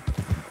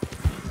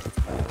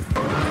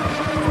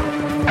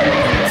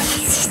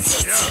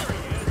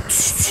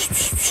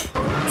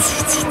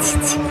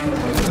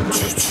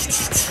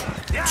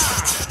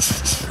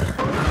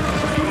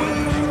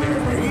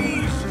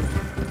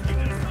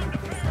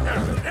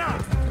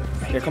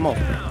 Yeah, come on.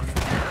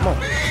 Come on.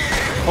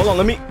 Hold on,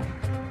 let me.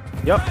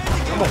 Yep.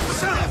 Come on.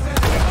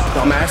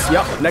 Dumbass.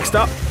 Yep. Next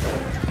up.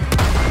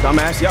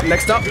 Dumbass. Yep.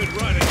 Next up.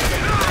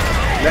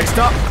 Next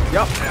up.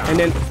 Yep. And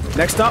then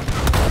next up.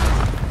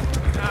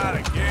 Not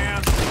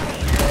again.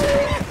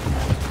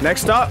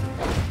 Next up.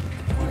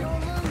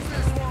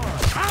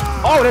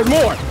 Oh, there's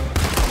more.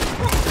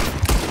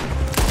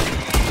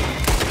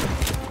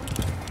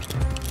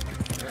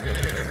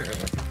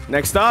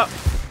 Next up.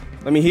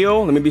 Let me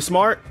heal. Let me be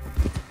smart.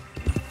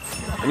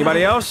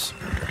 Anybody else?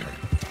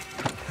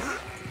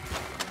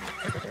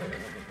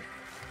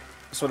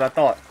 That's what I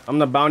thought. I'm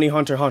the bounty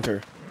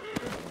hunter.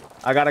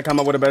 I gotta come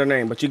up with a better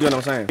name, but you get what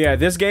I'm saying. Yeah,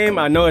 this game,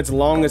 I know it's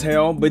long as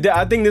hell, but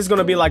I think this is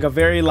gonna be like a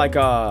very like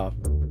I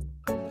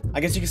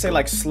guess you could say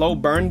like slow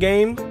burn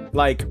game.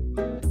 Like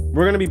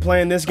we're gonna be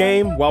playing this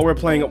game while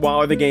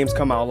other games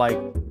come out. Like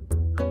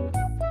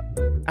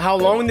how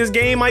long this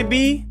game might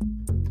be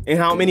and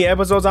how many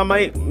episodes I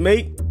might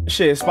make.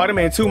 Shit,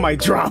 Spider-Man 2 might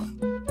drop.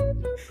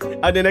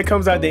 And then it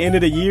comes out at the end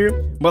of the year.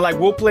 But like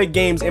we'll play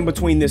games in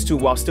between this too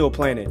while still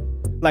playing it.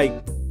 Like,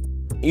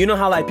 you know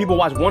how like people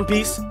watch One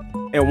Piece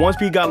and One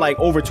Piece got like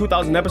over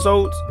 2,000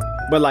 episodes,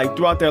 but like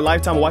throughout their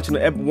lifetime watching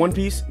the One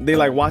Piece, they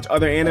like watch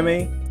other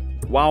anime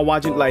while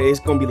watching. Like it's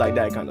gonna be like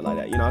that, kind of like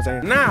that. You know what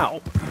I'm saying? Now,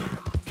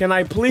 can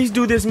I please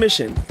do this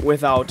mission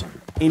without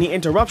any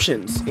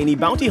interruptions, any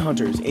bounty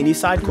hunters, any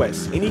side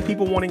quests, any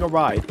people wanting a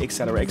ride,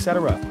 etc.,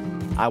 etc.?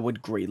 I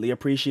would greatly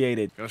appreciate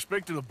it. Can I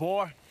speak to the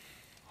boy?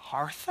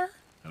 Arthur?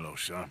 Hello,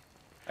 son.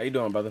 How you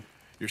doing, brother?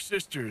 Your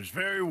sister is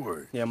very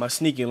worried. Yeah, my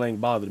sneaky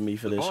link bothered me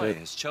for this shit. The boy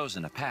has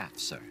chosen a path,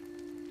 sir.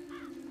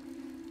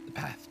 The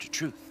path to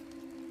truth.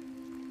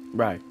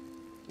 Right.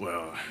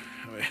 Well,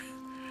 I mean,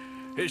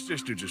 his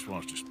sister just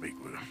wants to speak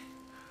with him.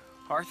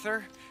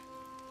 Arthur,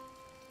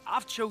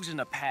 I've chosen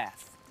a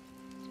path.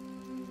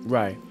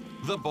 Right.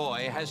 The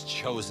boy has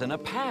chosen a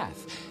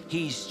path.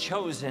 He's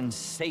chosen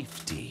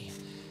safety.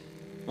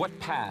 What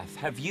path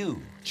have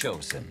you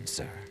chosen,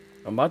 sir?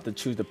 I'm about to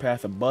choose the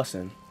path of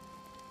bussing.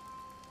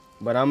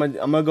 But I'm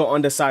gonna go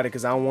undecided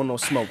because I don't want no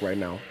smoke right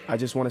now. I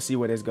just want to see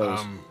where this goes.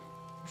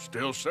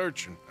 Still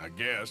searching, I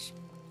guess.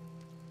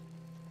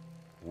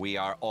 We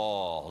are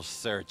all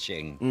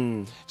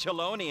searching.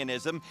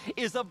 Chelonianism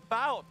is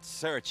about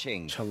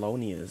searching.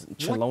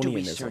 Chelonianism. What do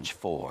we search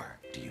for,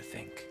 do you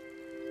think?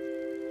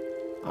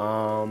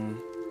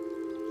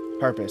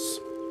 Purpose.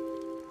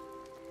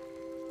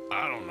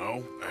 I don't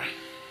know.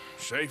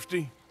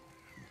 Safety?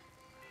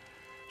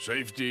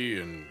 Safety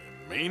and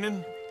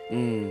meaning?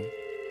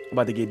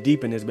 About to get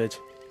deep in this bitch.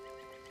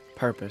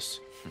 Purpose.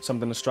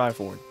 Something to strive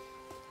for.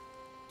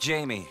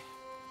 Jamie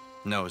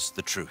knows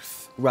the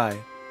truth.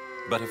 Right.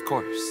 But of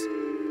course,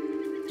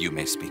 you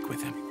may speak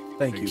with him.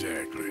 Thank you.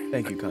 Exactly.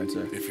 Thank you, kind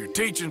sir. If your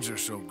teachings are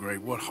so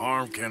great, what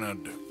harm can I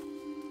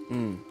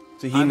do?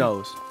 So he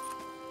knows.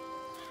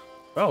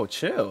 Bro,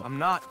 chill. I'm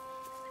not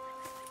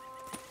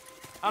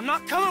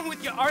coming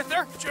with you,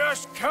 Arthur.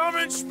 Just come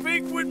and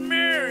speak with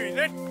Mary.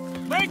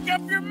 Then make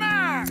up your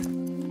mind.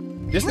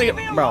 This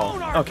nigga, bro.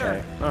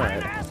 Okay, all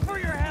right.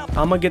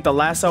 I'm gonna get the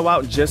lasso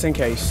out just in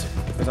case,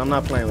 because I'm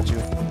not playing with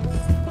you.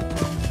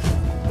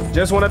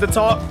 Just wanted to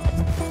talk.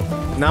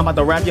 Now I'm about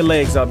to wrap your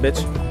legs up,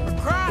 bitch.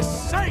 For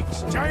Christ's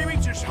sakes, Jamie,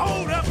 just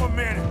hold up a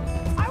minute.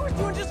 I was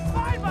doing just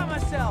fine by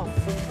myself.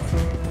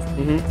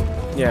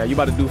 Yeah, you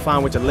about to do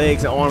fine with your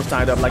legs and arms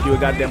tied up like you a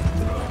goddamn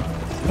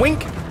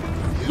wink.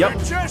 Yep.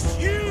 We're just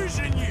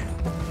using you.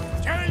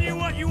 Telling you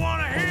what you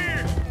want to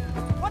hear.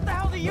 What the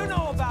hell do you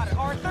know about it,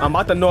 Arthur? I'm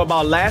about to know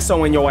about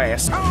lassoing your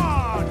ass. Come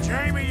on,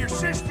 Jamie, your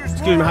sister's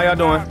Excuse me, how y'all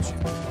doing?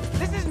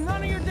 This is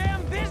none of your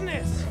damn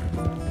business.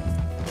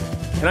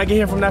 Can I get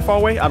here from that far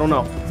away? I don't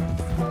know.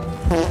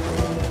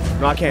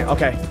 No, I can't.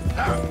 Okay.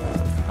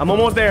 I'm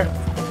almost there.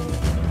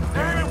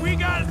 Damn it, we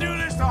gotta do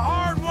this the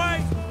hard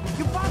way.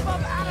 You pop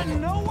up out of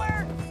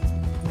nowhere?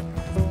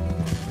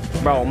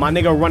 Bro, my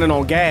nigga running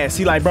on gas.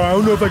 He like, bro, I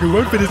don't know if I can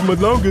run for this much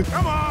longer.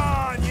 Come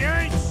on, you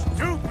ain't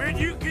stupid.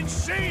 You can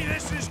see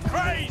this is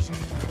crazy.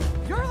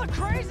 You're the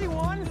crazy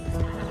one.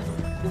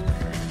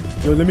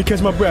 Yo, let me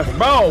catch my breath.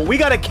 Bro, we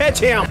gotta catch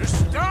him.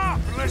 Just stop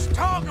and let's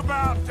talk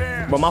about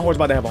this. Bro, my horse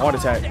about to have a heart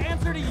attack. The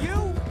answer to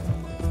you?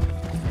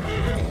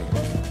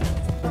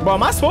 Bro,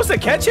 am I supposed to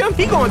catch him?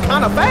 He going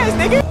kind of fast,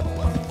 nigga.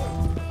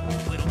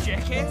 Little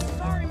jackass.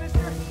 Sorry,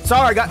 mister.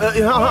 Sorry, I got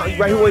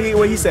right here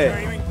what he said.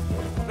 Jamie,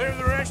 live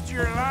the rest of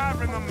your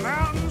life in the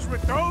mountains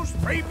with those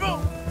people?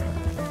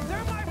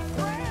 They're my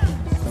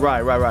friends.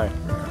 Right.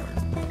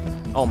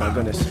 Oh my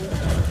goodness.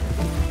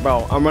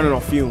 Bro, I'm running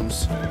on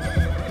fumes.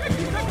 If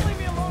you don't leave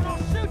me alone, I'll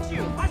shoot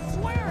you. I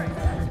swear it.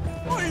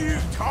 What are you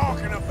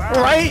talking about?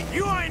 Right?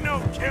 You ain't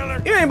no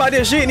killer. You ain't about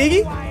this shit,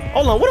 nigga.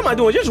 Hold on, what am I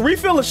doing? Just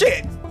refill the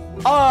shit.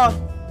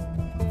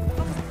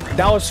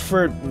 That was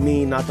for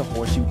me, not the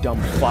horse, you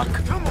dumb fuck.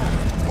 Come on,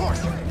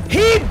 horse.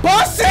 He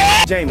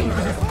busted! Jamie.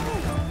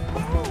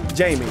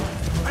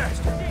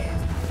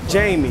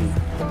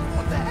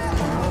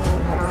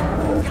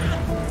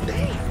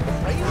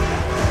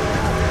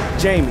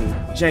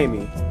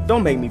 Jamie,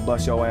 don't make me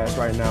bust your ass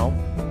right now.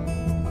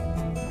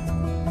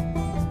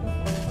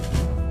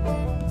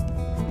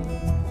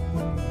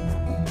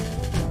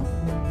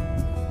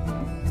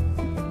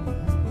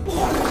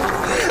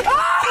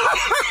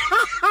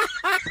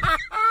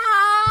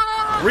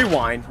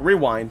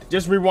 Rewind.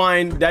 Just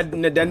rewind. That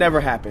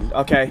never happened.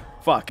 Okay.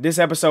 Fuck. This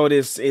episode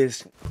is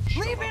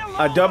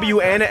a W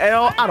and an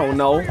L. I don't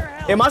know.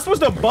 Am I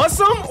supposed to bust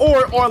him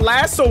or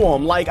lasso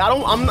him? Like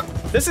I'm not,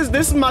 this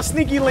is my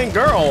sneaky link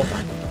girl.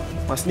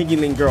 My sneaky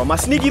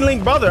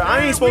link brother.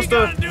 I ain't supposed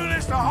to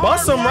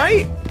bust him,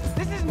 right?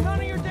 This is none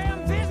of your damn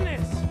business.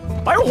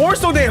 Why your horse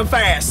so damn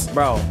fast,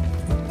 bro?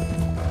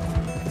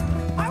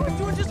 I was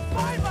doing just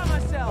fine by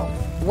myself.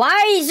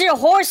 Why is your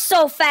horse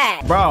so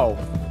fast? Bro,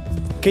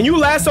 can you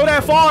lasso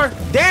that far?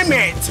 Damn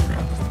it!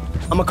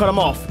 I'm gonna cut him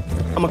off.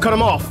 I'm gonna cut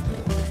him off.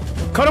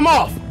 Cut him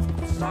off!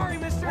 Sorry,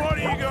 mister. What are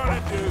you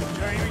gonna do,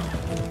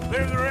 Jamie?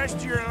 Live the rest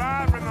of your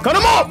life in the Cut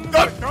him off!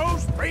 with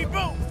those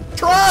people?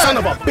 Try! Son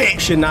of a bitch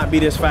should not be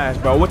this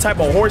fast, bro. What type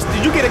of horse?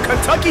 Did you get a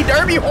Kentucky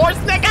Derby horse,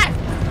 nigga?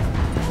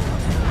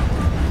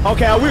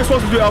 Okay, we were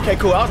supposed to do okay,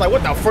 cool. I was like,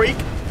 what the freak?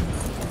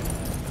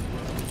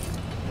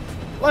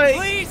 Like,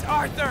 Please,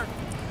 Arthur.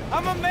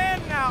 I'm a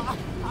man now.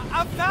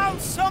 I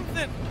found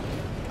something.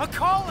 A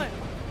calling.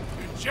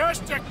 You're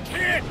just a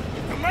kid.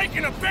 You're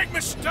making a big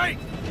mistake.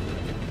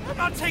 I'm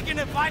not taking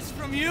advice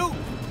from you.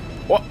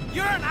 What?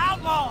 You're an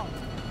outlaw.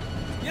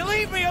 You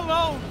leave me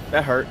alone.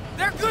 That hurt.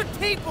 They're good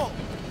people.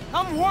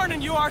 I'm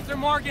warning you, Arthur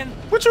Morgan.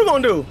 What you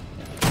gonna do?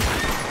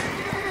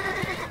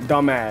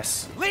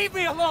 Dumbass. Leave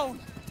me alone.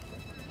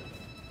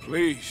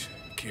 Please,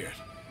 kid.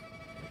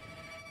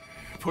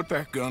 Put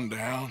that gun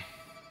down.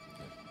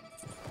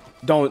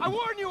 Don't. I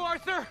warn you,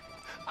 Arthur.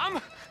 I'm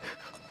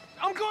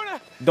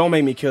gonna. Don't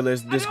make me kill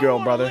this girl,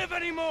 brother. Live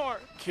anymore.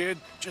 Kid,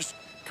 just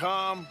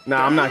calm.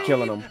 Nah, I'm not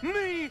killing him.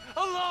 Me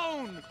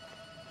alone.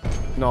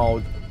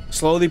 No.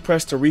 Slowly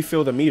press to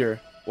refill the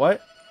meter.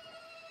 What?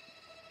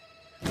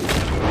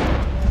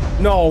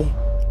 No.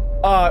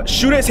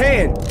 Shoot his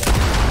hand.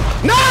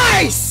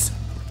 Nice!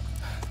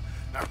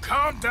 Now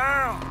calm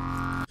down.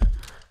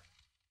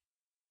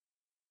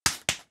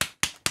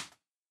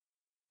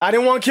 I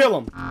didn't want to kill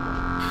him.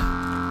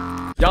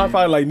 Y'all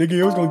probably like, nigga,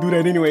 you was gonna do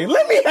that anyway.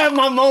 Let me have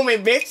my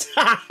moment, bitch.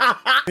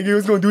 Nigga, you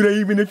was gonna do that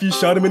even if you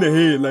shot him in the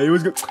head. Like, it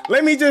was good.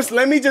 Let me just,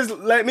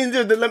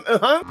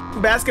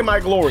 bask in my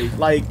glory.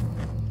 Like,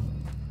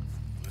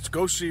 Let's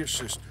go see your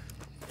sister.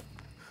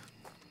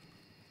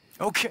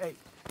 Okay.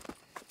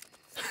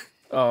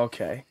 oh,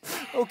 okay.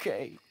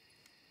 Okay.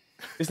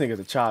 This nigga's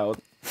a child.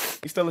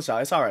 He's still a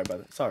child. It's all right,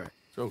 brother. It's all right.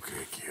 It's okay,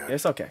 kid. Yeah,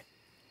 it's okay.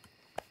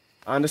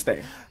 I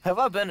understand. Have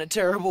I been a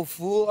terrible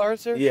fool,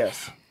 Arthur?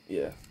 Yes.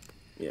 Yeah.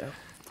 Yeah.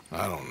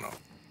 I don't know.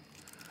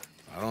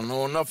 I don't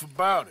know enough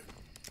about it.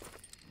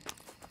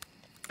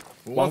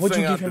 But Why one would you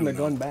thing I give him do the know,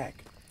 gun back?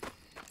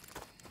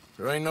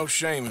 There ain't no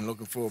shame in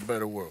looking for a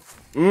better world.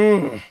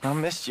 I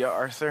missed you,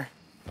 Arthur.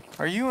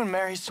 Are you and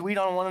Mary sweet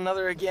on one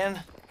another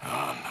again?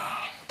 Oh,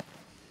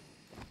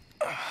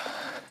 no.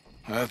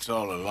 That's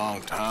all a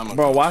long time ago.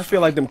 Bro, why I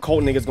feel like them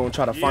cult niggas gonna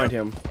try to find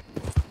him?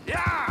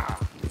 Yeah!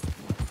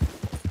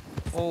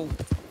 Well,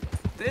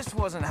 this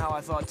wasn't how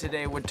I thought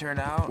today would turn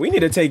out. We need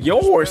to take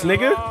your horse, Been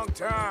nigga. a long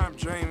time,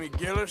 Jamie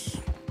Gillis.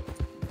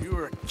 You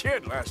were a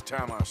kid last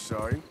time I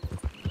saw you.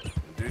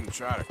 Didn't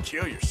try to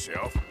kill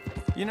yourself.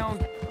 You know,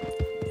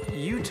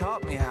 you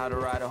taught me how to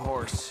ride a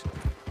horse.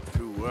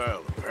 Too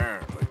well,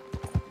 apparently.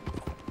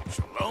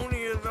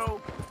 Shalonia,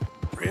 though?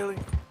 Really?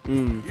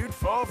 You'd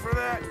fall for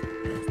that?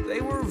 They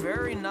were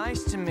very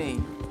nice to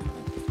me.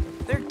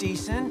 They're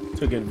decent.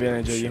 Took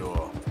advantage of you.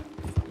 Sure.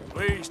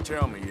 Please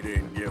tell me you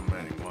didn't give them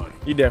any money.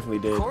 You definitely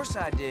did. Of course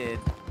I did.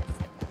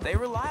 They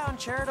rely on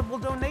charitable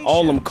donations.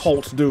 All them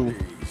cults do.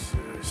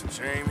 Jesus,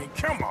 Jamie,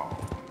 come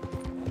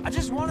on. I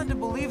just wanted to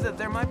believe that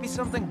there might be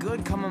something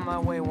good coming my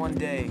way one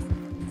day.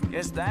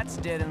 Guess that's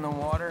dead in the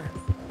water.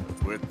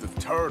 With the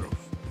turtles.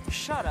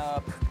 Shut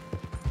up.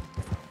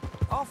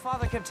 All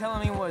Father kept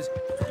telling me was,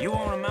 you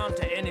won't amount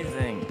to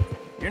anything.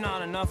 You're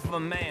not enough of a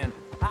man.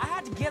 I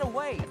had to get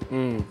away.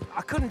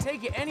 I couldn't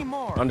take it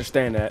anymore.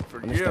 Understand that.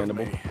 Forgive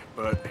Understandable. me,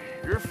 but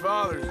your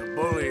father's a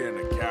bully and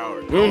a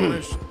coward. Don't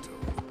listen to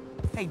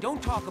him. Hey,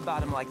 don't talk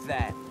about him like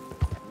that.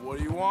 What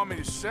do you want me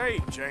to say,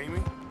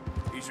 Jamie?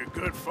 He's a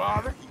good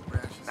father?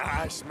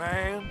 Nice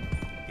man?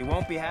 He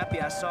won't be happy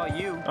I saw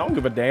you. I don't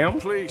give a damn.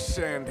 Please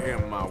send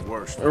him my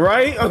worst.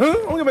 Right? I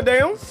don't give a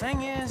damn. The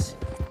thing is,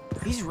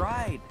 he's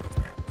right.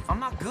 I'm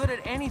not good at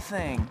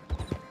anything.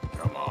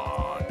 Come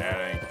on,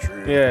 that ain't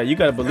true. Yeah, you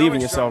gotta believe Tell in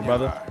me yourself, something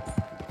brother.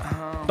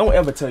 Don't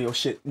ever tell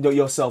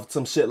yourself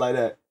some shit like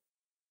that.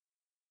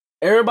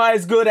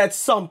 Everybody's good at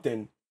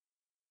something.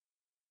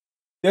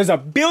 There's a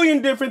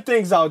billion different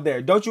things out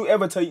there. Don't you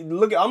ever tell you.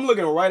 Look, I'm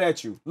looking right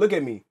at you. Look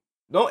at me.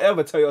 Don't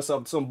ever tell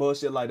yourself some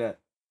bullshit like that.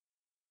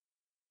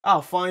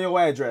 I'll find your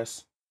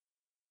address.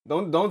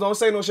 Don't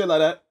say no shit like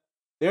that.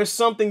 There's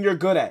something you're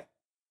good at.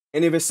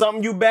 And if it's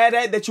something you bad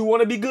at that you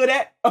want to be good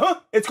at,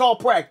 it's called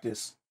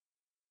practice.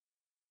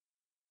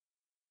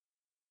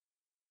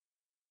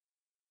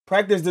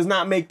 Practice does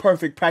not make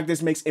perfect.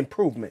 Practice makes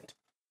improvement.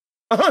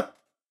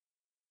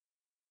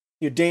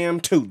 You're damn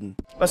tootin'.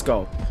 Let's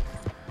go.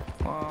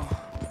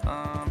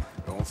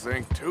 Don't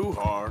think too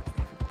hard.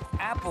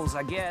 Apples,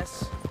 I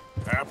guess.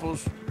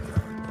 Apples?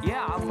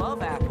 Yeah, I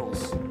love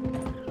apples.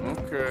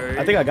 Okay.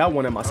 I think I got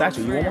one in my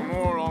satchel. You want one?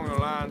 More along the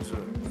lines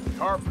of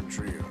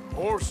carpentry or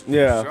horses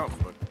Yeah. or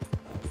something.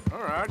 But,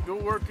 all right, go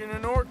work in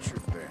an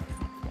orchard then.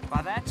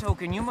 By that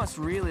token, you must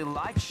really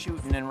like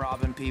shooting and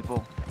robbing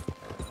people.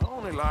 I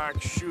only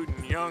like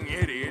shooting young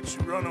idiots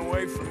who run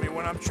away from me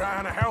when I'm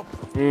trying to help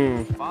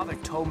them. Father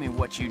told me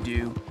what you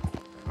do.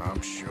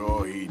 I'm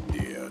sure he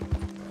did.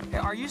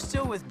 Are you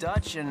still with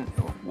Dutch and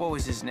what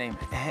was his name?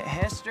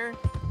 Hester?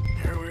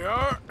 Here we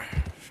are.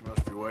 She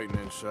must be waiting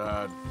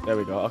inside. There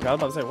we go. Okay, I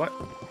was about to say what?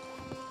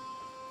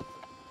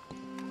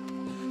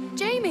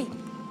 Jamie!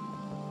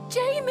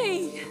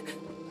 Jamie!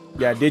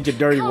 Yeah, I did your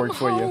dirty Come work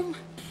for home. you.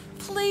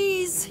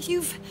 Please,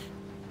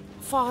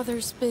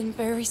 Father's been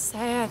very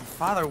sad.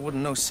 Father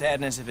wouldn't know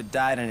sadness if it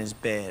died in his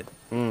bed.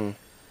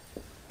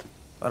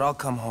 But I'll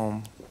come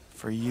home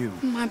for you.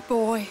 My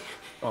boy.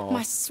 Aw.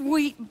 My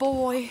sweet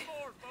boy.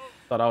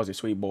 Thought I was your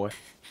sweet boy.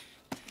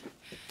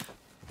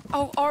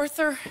 Oh,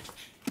 Arthur.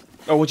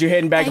 Oh, what, you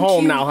heading back Thank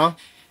home you. now, huh?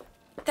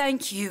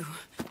 Thank you.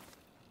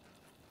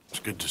 It's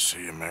good to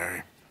see you,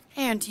 Mary.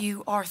 And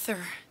you,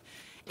 Arthur.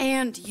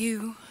 And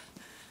you.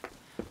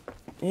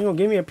 You gonna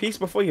give me a piece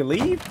before you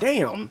leave?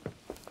 Damn.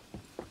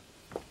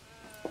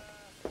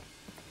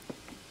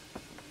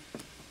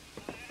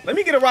 Let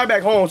me get a ride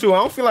back home, too. I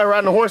don't feel like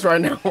riding a horse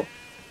right now.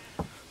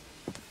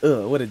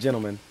 Ugh, what a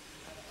gentleman.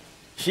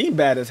 She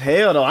bad as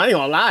hell, though. I ain't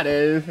gonna lie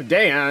to you.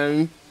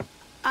 Damn.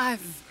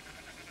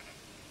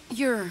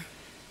 You're...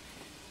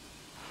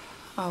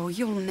 Oh,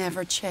 you'll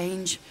never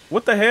change.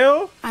 What the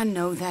hell? I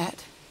know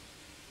that.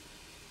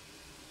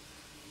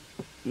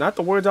 Not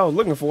the words I was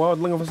looking for. I was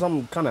looking for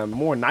something kind of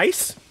more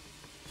nice.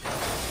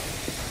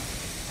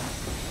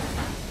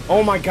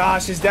 Oh my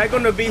gosh, is that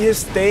gonna be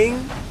his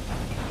thing?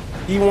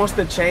 He wants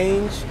to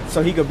change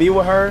so he could be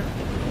with her?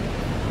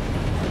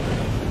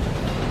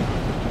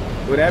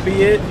 Would that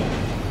be it?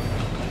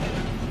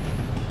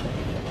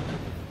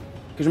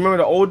 Because remember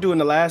the old dude in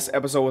the last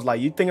episode was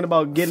like, you thinking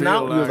about getting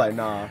out? He was like,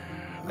 nah.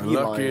 The he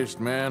lying. luckiest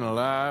man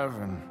alive,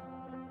 and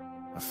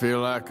I feel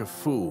like a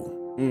fool.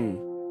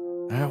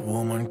 That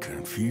woman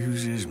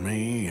confuses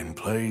me and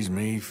plays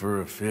me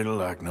for a fiddle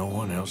like no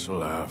one else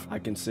alive. I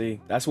can see.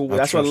 That's what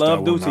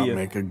love do to you. I will not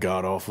make a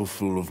god-awful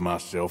fool of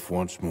myself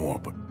once more,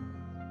 but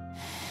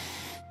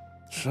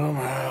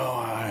somehow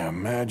I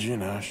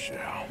imagine I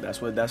shall.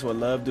 That's what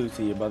love do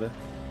to you, brother.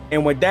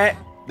 And with that,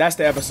 that's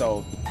the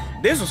episode.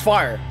 This was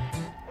fire.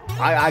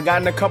 I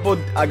got in a couple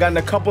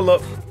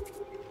of.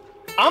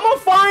 I'ma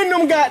find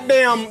them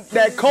goddamn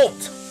that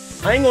cult.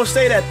 I ain't gonna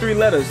say that 3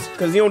 letters,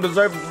 cause you don't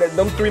deserve that.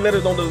 Them 3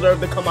 letters don't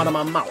deserve to come out of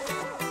my mouth.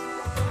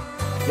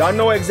 Y'all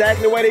know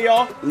exactly where they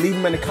are? Leave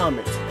them in the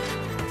comments.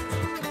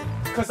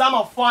 Cause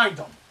I'ma find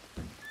them.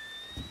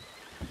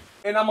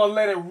 And I'ma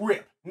let it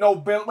rip. No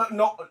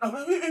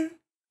Beyblade.